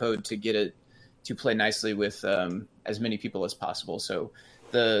sample code to get it to play nicely with as many people as possible. So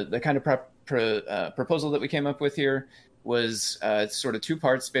the kind of proposal that we came up with here was sort of two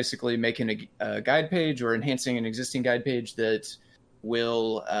parts, basically making a guide page or enhancing an existing guide page that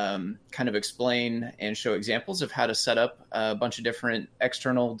will kind of explain and show examples of how to set up a bunch of different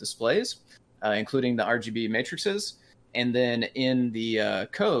external displays, including the RGB matrices. And then in the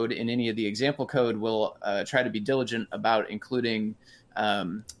code, in any of the example code, we'll try to be diligent about including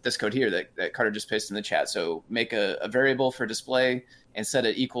this code here that Carter just pasted in the chat. So make a variable for display and set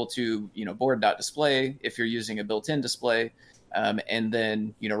it equal to board.display if you're using a built-in display. And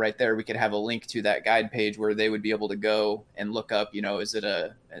then, right there, we could have a link to that guide page where they would be able to go and look up, is it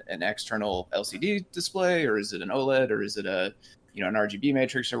an external LCD display, or is it an OLED, or is it an RGB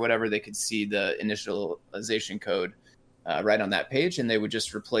matrix or whatever. They could see the initialization code right on that page, and they would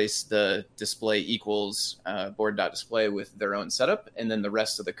just replace the display equals board.display with their own setup. And then the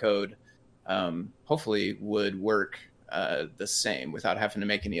rest of the code hopefully would work the same without having to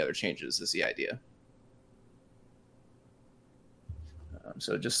make any other changes is the idea.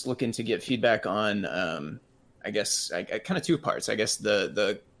 So just looking to get feedback on, I guess, kind of two parts. I guess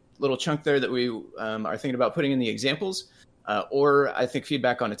the little chunk there that we are thinking about putting in the examples, or I think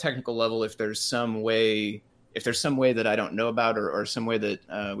feedback on a technical level if there's some way that I don't know about, or some way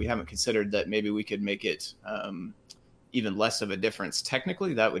that we haven't considered that maybe we could make it even less of a difference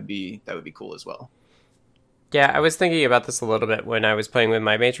technically. That would be cool as well. Yeah, I was thinking about this a little bit when I was playing with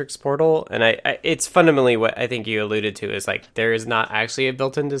my Matrix portal, and it's fundamentally what I think you alluded to is like there is not actually a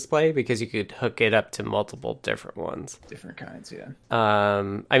built-in display because you could hook it up to multiple different ones. Different kinds, yeah.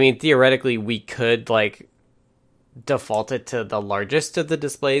 I mean, theoretically, we could like default it to the largest of the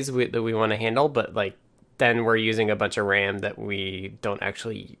displays that we want to handle, but like then we're using a bunch of RAM that we don't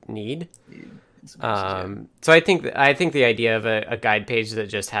actually need. So I think the idea of a guide page that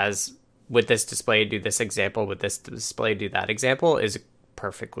just has, with this display do this example, with this display do that example, is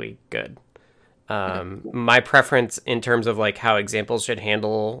perfectly good. My preference in terms of like how examples should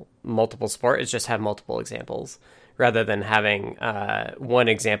handle multiple support is just have multiple examples rather than having one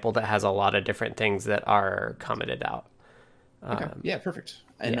example that has a lot of different things that are commented out. Yeah, perfect.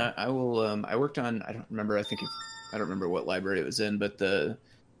 And yeah. I will. I worked on. I don't remember. I don't remember what library it was in, but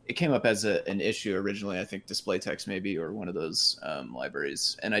it came up as an issue originally. I think display text maybe, or one of those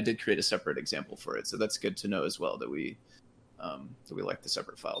libraries. And I did create a separate example for it, so that's good to know as well that we like the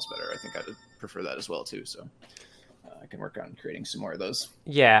separate files better. I think I'd prefer that as well too. So I can work on creating some more of those.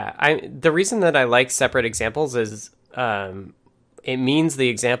 Yeah, the reason that I like separate examples is it means the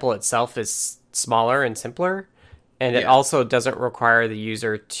example itself is smaller and simpler. And it also doesn't require the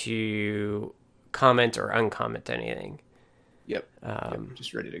user to comment or uncomment anything. Yep.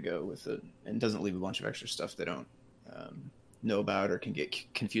 Just ready to go with it, and doesn't leave a bunch of extra stuff they don't know about or can get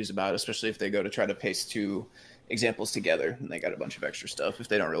confused about, especially if they go to try to paste two examples together and they got a bunch of extra stuff. If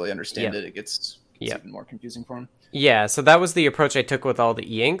they don't really understand it gets even more confusing for them. Yeah, so that was the approach I took with all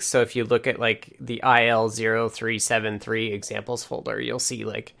the e-inks. So if you look at like the IL0373 examples folder, you'll see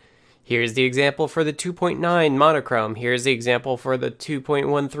like, here's the example for the 2.9 monochrome. Here's the example for the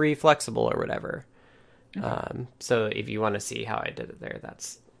 2.13 flexible or whatever. Okay. So if you want to see how I did it there,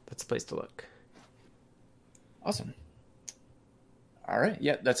 that's a place to look. Awesome. All right.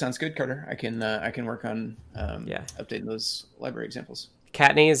 Yeah, that sounds good, Carter. I can work on updating those library examples.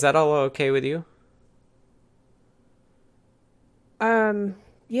 Kattni, is that all okay with you?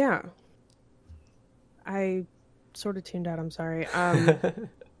 Yeah. I sort of tuned out. I'm sorry.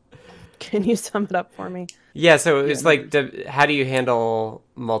 Can you sum it up for me? Yeah, so it's like, how do you handle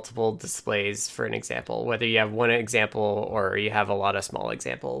multiple displays for an example? Whether you have one example or you have a lot of small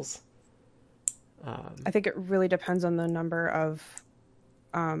examples. I think it really depends on the number of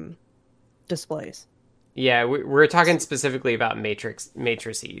displays. Yeah, we're talking specifically about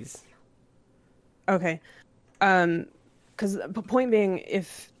matrices. Okay. Because the point being,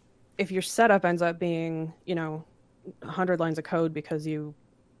 if your setup ends up being, 100 lines of code because you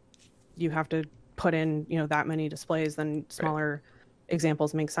have to put in, that many displays, then smaller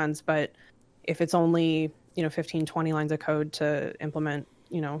examples make sense. But if it's only, 15, 20 lines of code to implement,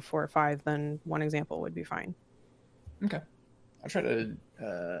 4 or 5, then one example would be fine. Okay. I'll try to,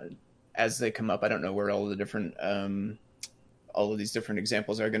 as they come up, I don't know where all of these different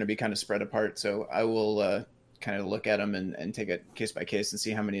examples are going to be kind of spread apart. So I will kind of look at them and take it case by case and see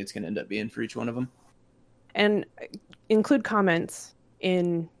how many it's going to end up being for each one of them. And include comments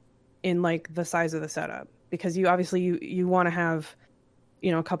in like the size of the setup, because you obviously you want to have,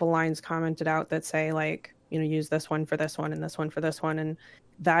 a couple lines commented out that say like, use this one for this one and this one for this one. And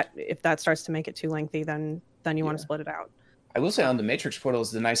that, if that starts to make it too lengthy, then you want to split it out. I will say on the Matrix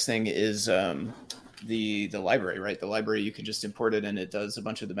portals, the nice thing is the library, right? The library, you can just import it and it does a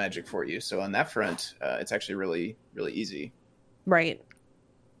bunch of the magic for you. So on that front, it's actually really, really easy. Right.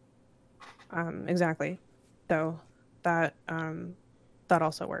 Exactly. So that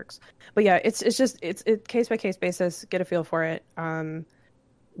also works. But yeah, it's case by case basis. Get a feel for it.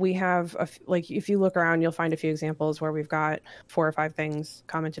 We have if you look around, you'll find a few examples where we've got 4 or 5 things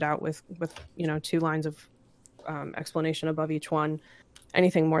commented out with 2 lines of explanation above each one.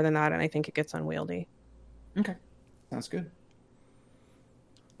 Anything more than that, and I think it gets unwieldy. Okay, sounds good.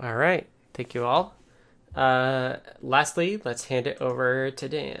 All right, thank you all. Lastly, let's hand it over to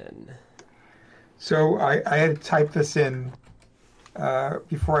Dan. So I had typed this in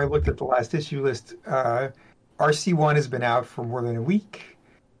before I looked at the last issue list. RC1 has been out for more than a week.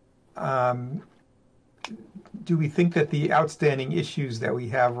 Do we think that the outstanding issues that we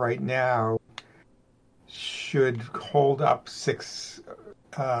have right now should hold up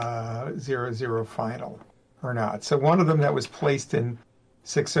 6.00 final or not? So one of them that was placed in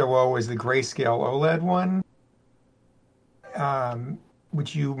 6.00 is the grayscale OLED one,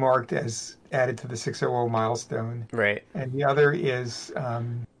 which you marked as added to the 6.00 milestone. Right. And the other is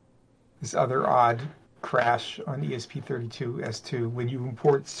this other odd crash on ESP32S2 when you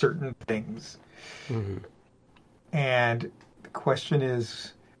import certain things. Mm-hmm. And the question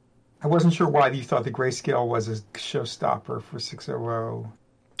is, I wasn't sure why you thought the grayscale was a showstopper for 6.00.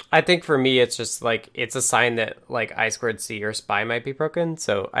 I think for me, it's just like, it's a sign that like I2C or SPI might be broken.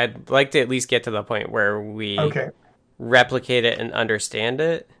 So I'd like to at least get to the point where we replicate it and understand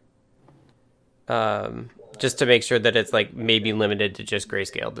it. Just to make sure that it's like maybe limited to just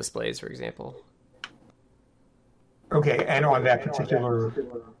grayscale displays, for example. Okay, and on that particular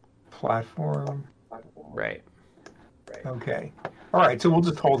platform? Right. Okay. All right, so we'll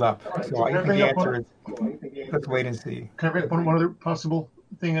just hold up. So I think the answer is, let's wait and see. Can I bring up one other possible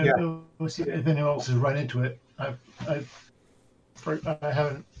thing? Yeah. We'll see if anyone else has run into it. I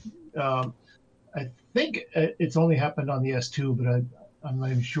haven't. I think it's only happened on the S2, but I'm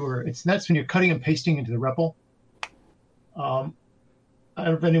not even sure. That's when you're cutting and pasting into the REPL. I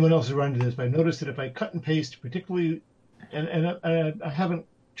don't know if anyone else has run into this, but I noticed that if I cut and paste, particularly, and I haven't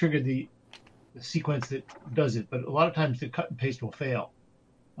triggered the sequence that does it, but a lot of times the cut and paste will fail,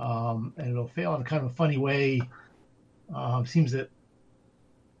 and it'll fail in kind of a funny way. Seems that,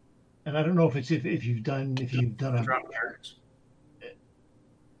 and I don't know if it's if you've done a.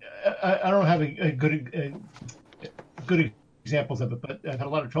 I don't have a good examples of it, but I've had a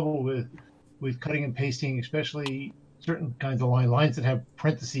lot of trouble with cutting and pasting, especially certain kinds of lines that have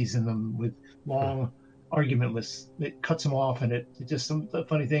parentheses in them with long argument lists. It cuts them off, and it just some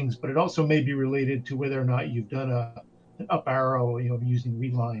funny things. But it also may be related to whether or not you've done an up arrow, using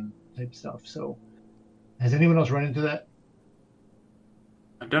readline type stuff. So, has anyone else run into that?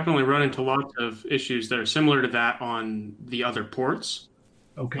 I've definitely run into lots of issues that are similar to that on the other ports.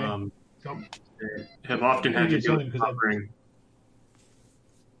 Okay. Have often had to do with buffering.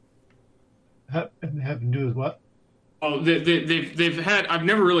 Have to do with what? Oh, they've had. I've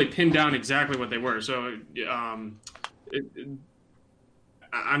never really pinned down exactly what they were, so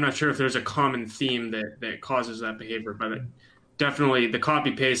I'm not sure if there's a common theme that causes that behavior, but definitely the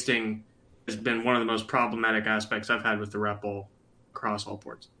copy pasting has been one of the most problematic aspects I've had with the REPL across all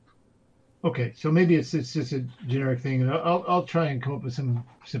ports. Okay, so maybe it's just a generic thing, and I'll try and come up with some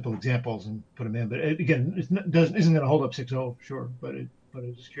simple examples and put them in. But again, isn't going to hold up 6.0, sure, but I'm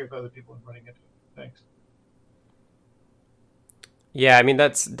just curious if other people are running into it. Thanks. Yeah, I mean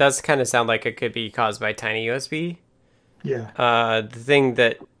does kind of sound like it could be caused by Tiny USB. Yeah. The thing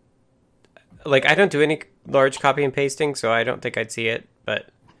that, like, I don't do any large copy and pasting, so I don't think I'd see it. But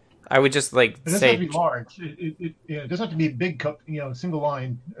I would just like It doesn't say, have to be large. It doesn't have to be a big, single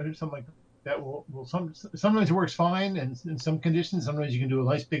line or something like that. Sometimes it works fine, and in some conditions, sometimes you can do a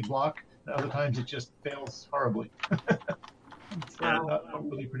nice big block. And other times, it just fails horribly. It's not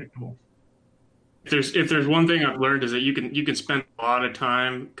really predictable. If there's one thing I've learned is that you can spend a lot of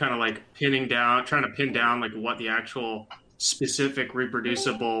time kind of like trying to pin down like what the actual specific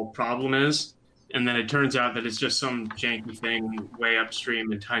reproducible problem is, and then it turns out that it's just some janky thing way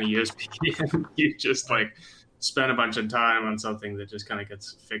upstream in tiny USB, and you just like spend a bunch of time on something that just kind of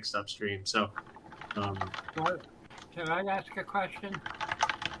gets fixed upstream. So, Can I ask a question?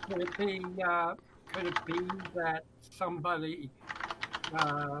 Could it be that somebody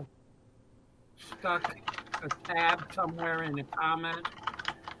stuck a tab somewhere in a comment,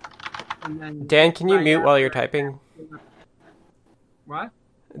 and then Dan, can you mute while you're typing? What?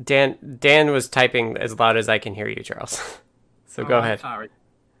 Dan was typing as loud as I can hear you, Charles. So go ahead. Sorry.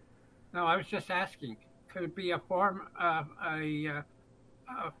 No, I was just asking. Could it be a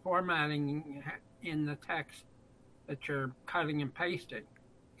formatting in the text that you're cutting and pasting?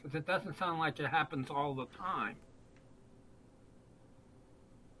 Because it doesn't sound like it happens all the time.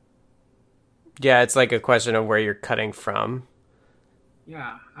 Yeah, it's like a question of where you're cutting from.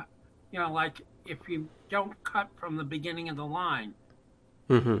 Yeah. Like if you don't cut from the beginning of the line.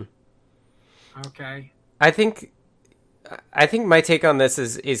 Mm-hmm. Okay. I think my take on this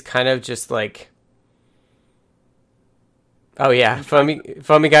is kind of just like, oh yeah,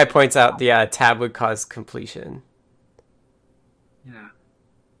 Foamy Guy points out the tab would cause completion. Yeah.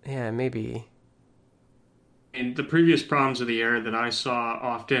 Yeah, maybe. in the previous problems of the error that I saw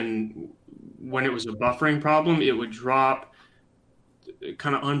often when it was a buffering problem, it would drop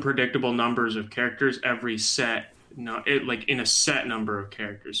kind of unpredictable numbers of characters every set. Like in a set number of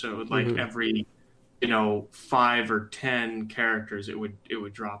characters. So it would like every 5 or 10 characters, it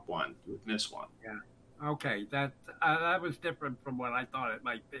would drop one. It would miss one. Yeah. Okay. That was different from what I thought it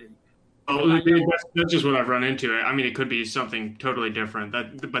might be. Oh, that's just what I've run into. I mean, it could be something totally different.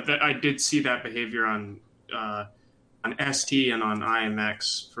 But I did see that behavior on ST and on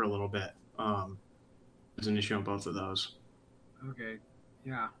IMX for a little bit. There's an issue on both of those. Okay.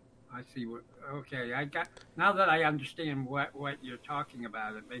 Yeah. I see what. Okay, now that I understand what you're talking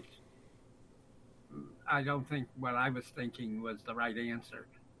about, it makes. I don't think what I was thinking was the right answer,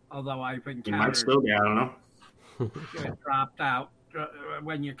 although I've encountered. It might still be. I don't know. It dropped out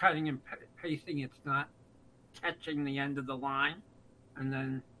when you're cutting and pasting. It's not catching the end of the line, and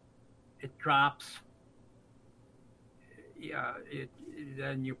then it drops. Yeah,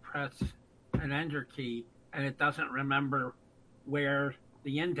 then you press an enter key, and it doesn't remember where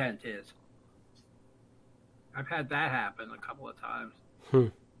the indent is. I've had that happen a couple of times.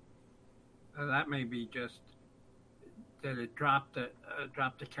 That may be just that it dropped the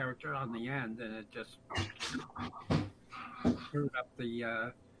character on the end, and it just screwed up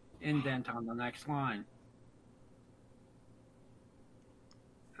the indent on the next line.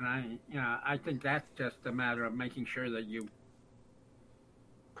 And I think that's just a matter of making sure that you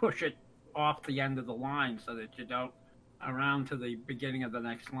push it off the end of the line so that you don't around to the beginning of the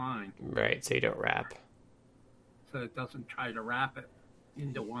next line. Right, so you don't wrap. So it doesn't try to wrap it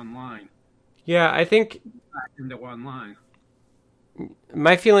into one line. Yeah, I think Back into one line.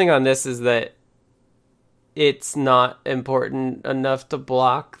 My feeling on this is that it's not important enough to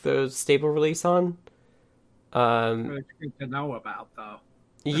block the stable release on. It's good to know about, though.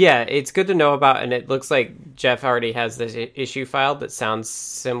 Yeah, it's good to know about, and it looks like Jeff already has this issue file that sounds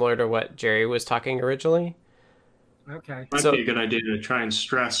similar to what Jerry was talking originally. Okay. Might be a good idea to try and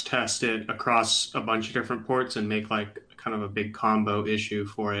stress test it across a bunch of different ports and make like kind of a big combo issue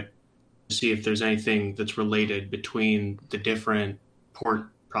for it to see if there's anything that's related between the different port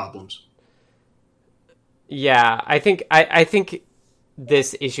problems. Yeah, I think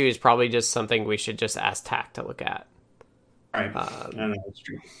this issue is probably just something we should just ask TAC to look at. Right. No, that's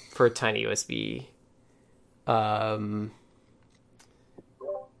true. For Tiny USB. And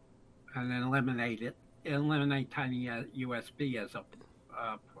then eliminate Tiny USB as a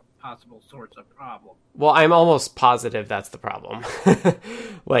possible source of problem. Well, I'm almost positive that's the problem.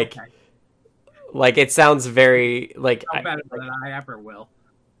 Like it sounds very like no better than I ever will.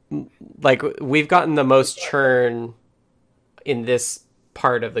 Like we've gotten the most churn in this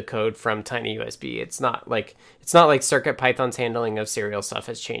part of the code from Tiny USB. It's not like CircuitPython's handling of serial stuff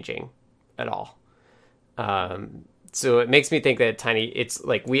is changing at all. So it makes me think that it's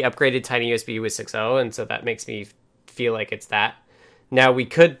like we upgraded Tiny USB with 6.0, and so that makes me feel like it's that. Now, we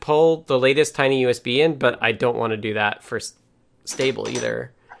could pull the latest Tiny USB in, but I don't want to do that for stable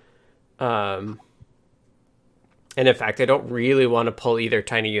either. And in fact, I don't really want to pull either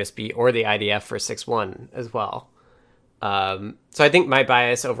Tiny USB or the IDF for 6.1 as well. So I think my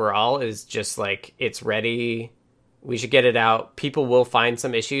bias overall is just like, it's ready. We should get it out. People will find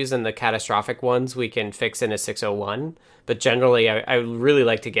some issues, and the catastrophic ones we can fix in a 6.01. But generally, I would really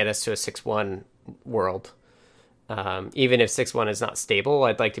like to get us to a 6.1 world. Even if 6.1 is not stable,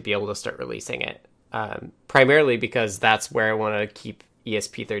 I'd like to be able to start releasing it. Primarily because that's where I want to keep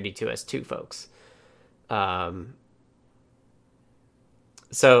ESP32S2 folks.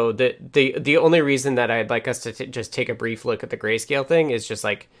 So the only reason that I'd like us to just take a brief look at the grayscale thing is just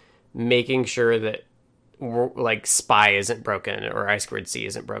like making sure that like SPI isn't broken or I2C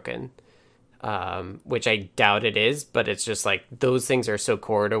isn't broken, which I doubt it is, but it's just like those things are so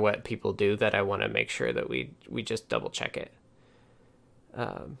core to what people do that I want to make sure that we just double check it.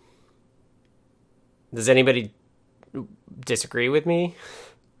 Does anybody disagree with me?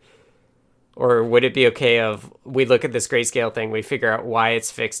 Or would it be okay if we look at this grayscale thing, we figure out why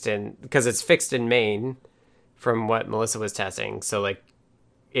it's fixed because it's fixed in main from what Melissa was testing. So like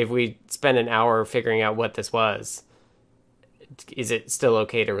if we spend an hour figuring out what this was, is it still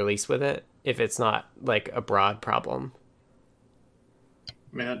okay to release with it if it's not like a broad problem?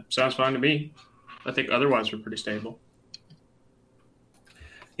 I mean, that sounds fine to me. I think otherwise we're pretty stable.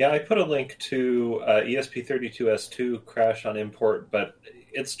 Yeah, I put a link to ESP32S2 crash on import, but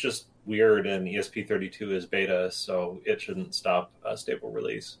it's just weird, and ESP32 is beta, so it shouldn't stop a stable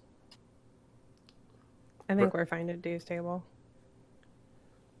release. I think we're fine to do stable.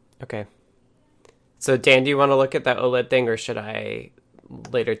 Okay. So Dan, do you want to look at that OLED thing, or should I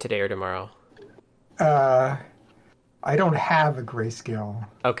later today or tomorrow? I don't have a grayscale.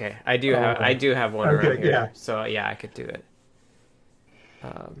 Okay, I do have one around here. Yeah. So yeah, I could do it.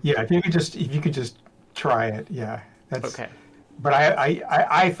 Yeah, if you could just try it, yeah. That's okay. But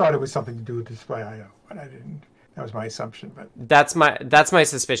I thought it was something to do with Display.io, but I didn't. That was my assumption. But that's my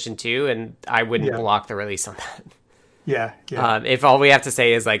suspicion too, and I wouldn't block the release on that. Yeah. If all we have to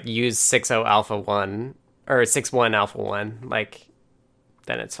say is like use 6.0 Alpha 1 or 6.1 Alpha 1, like,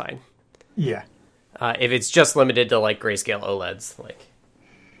 then it's fine. Yeah. If it's just limited to like grayscale OLEDs, like,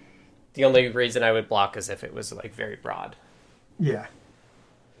 the only reason I would block is if it was like very broad. Yeah.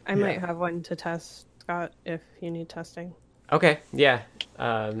 I might have one to test, Scott, if you need testing. Okay, yeah.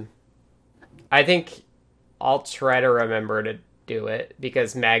 I think I'll try to remember to do it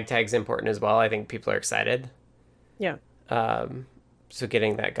because mag tag's important as well. I think people are excited. Yeah. So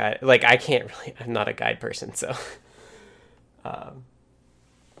getting that guide, like I'm not a guide person, so.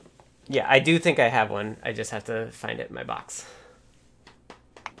 Yeah, I do think I have one. I just have to find it in my box.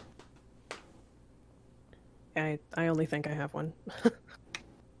 I only think I have one.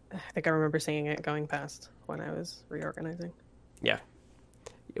 I think I remember seeing it going past when I was reorganizing. Yeah.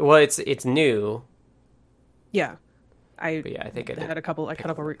 Well, it's new. Yeah. I think I had a couple. I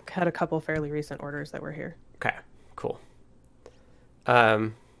had a couple fairly recent orders that were here. Okay. Cool.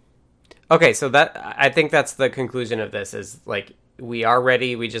 Okay, so I think that's the conclusion of this is like we are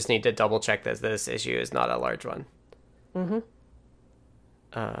ready. We just need to double check that this issue is not a large one. Mm-hmm.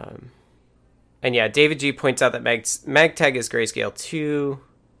 And yeah, David G points out that MagTag is grayscale 2,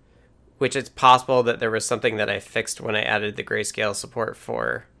 which it's possible that there was something that I fixed when I added the grayscale support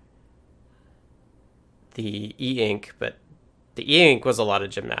for the e-ink, but the e-ink was a lot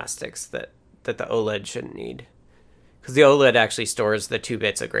of gymnastics that the OLED shouldn't need. Because the OLED actually stores the 2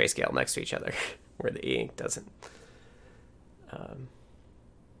 bits of grayscale next to each other, where the e-ink doesn't.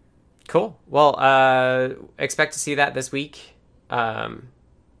 Cool. Well, expect to see that this week.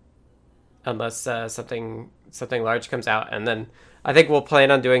 Unless something large comes out, and then I think we'll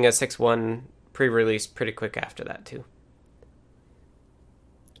plan on doing a 6.1 pre-release pretty quick after that too.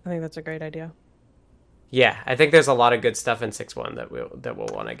 I think that's a great idea. Yeah, I think there's a lot of good stuff in 6.1 that we'll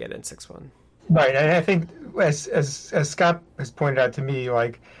want to get in 6.1. Right, and I think as Scott has pointed out to me,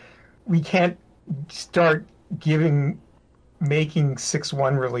 like we can't start making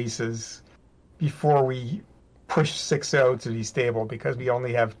 6.1 releases before we push 6.0 to be stable, because we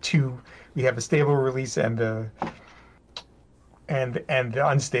only have two. We have a stable release and the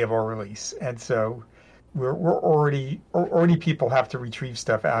unstable release, and so we're already people have to retrieve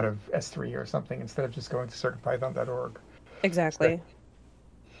stuff out of S3 or something instead of just going to CircuitPython.org. Exactly. So,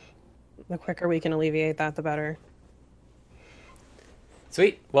 the quicker we can alleviate that, the better.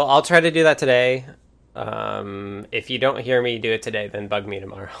 Sweet. Well, I'll try to do that today. If you don't hear me do it today, then bug me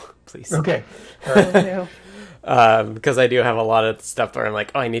tomorrow, please. Okay. All right. Because I do have a lot of stuff where I'm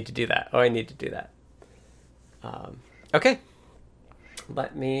like, oh, I need to do that. Oh, I need to do that. Okay.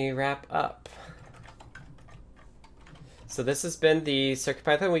 let me wrap up. So this has been the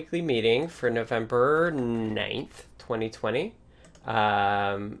CircuitPython Weekly Meeting for November 9th, 2020.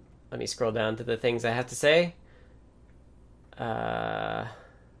 Let me scroll down to the things I have to say.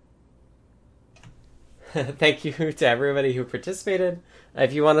 Thank you to everybody who participated.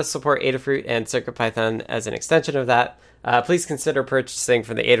 If you want to support Adafruit and CircuitPython as an extension of that, please consider purchasing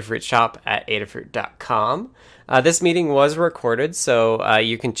from the Adafruit shop at adafruit.com. This meeting was recorded, so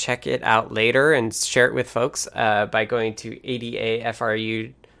you can check it out later and share it with folks by going to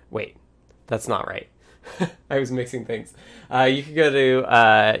ADAFRU. Wait, that's not right. I was mixing things. You can go to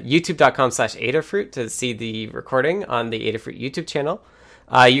youtube.com/Adafruit to see the recording on the Adafruit YouTube channel.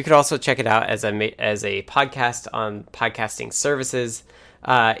 You could also check it out as a podcast on podcasting services.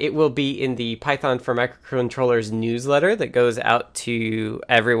 It will be in the Python for Microcontrollers newsletter that goes out to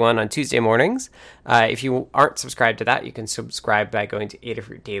everyone on Tuesday mornings. If you aren't subscribed to that, you can subscribe by going to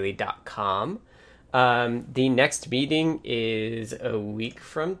adafruitdaily.com. The next meeting is a week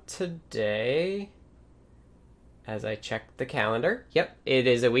from today, as I check the calendar. Yep, it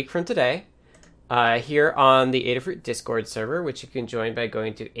is a week from today. Here on the Adafruit Discord server, which you can join by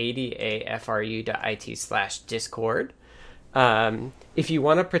going to adafru.it/discord. If you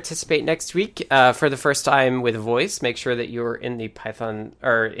want to participate next week for the first time with voice, make sure that you're in the Python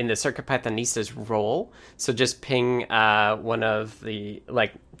or in the CircuitPythonistas role. So just ping one of the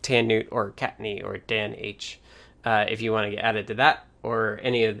like Tannewt or Kattni or Dan H if you want to get added to that, or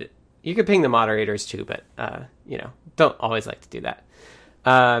any of the. You could ping the moderators too, but don't always like to do that.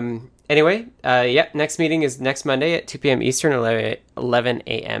 Anyway, next meeting is next Monday at 2 p.m. Eastern, 11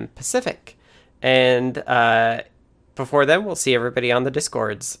 a.m. Pacific. And before then, we'll see everybody on the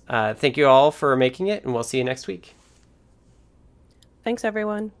Discords. Thank you all for making it, and we'll see you next week. Thanks,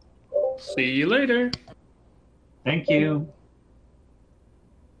 everyone. See you later. Thank you.